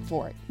 ask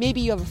for it. Maybe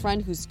you have a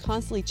friend who's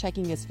constantly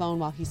checking his phone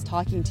while he's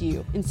talking to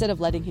you. Instead of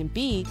letting him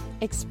be,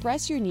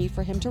 express your need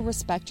for him to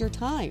respect your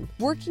time.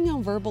 Working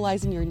on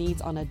verbalizing your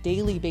needs on a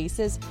daily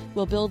basis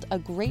will build a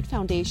great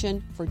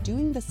foundation for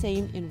doing the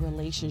same in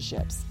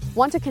relationships.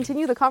 Want to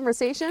continue the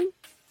conversation?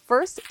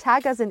 First,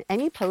 tag us in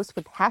any post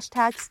with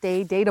hashtag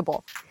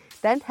StayDateable.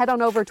 Then head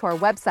on over to our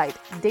website,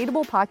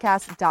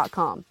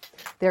 dateablepodcast.com.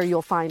 There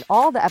you'll find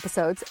all the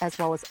episodes, as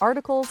well as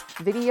articles,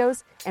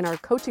 videos, and our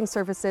coaching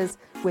services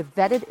with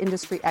vetted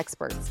industry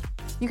experts.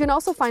 You can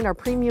also find our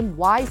premium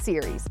Why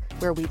series,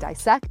 where we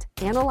dissect,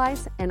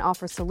 analyze, and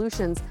offer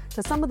solutions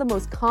to some of the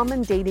most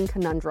common dating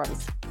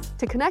conundrums.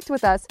 To connect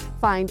with us,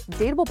 find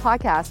Dateable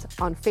Podcast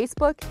on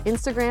Facebook,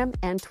 Instagram,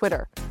 and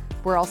Twitter.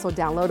 We're also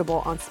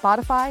downloadable on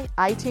Spotify,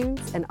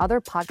 iTunes, and other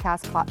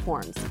podcast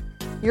platforms.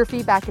 Your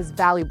feedback is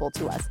valuable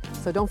to us,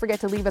 so don't forget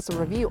to leave us a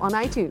review on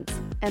iTunes.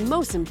 And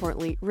most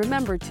importantly,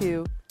 remember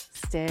to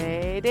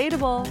stay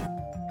dateable.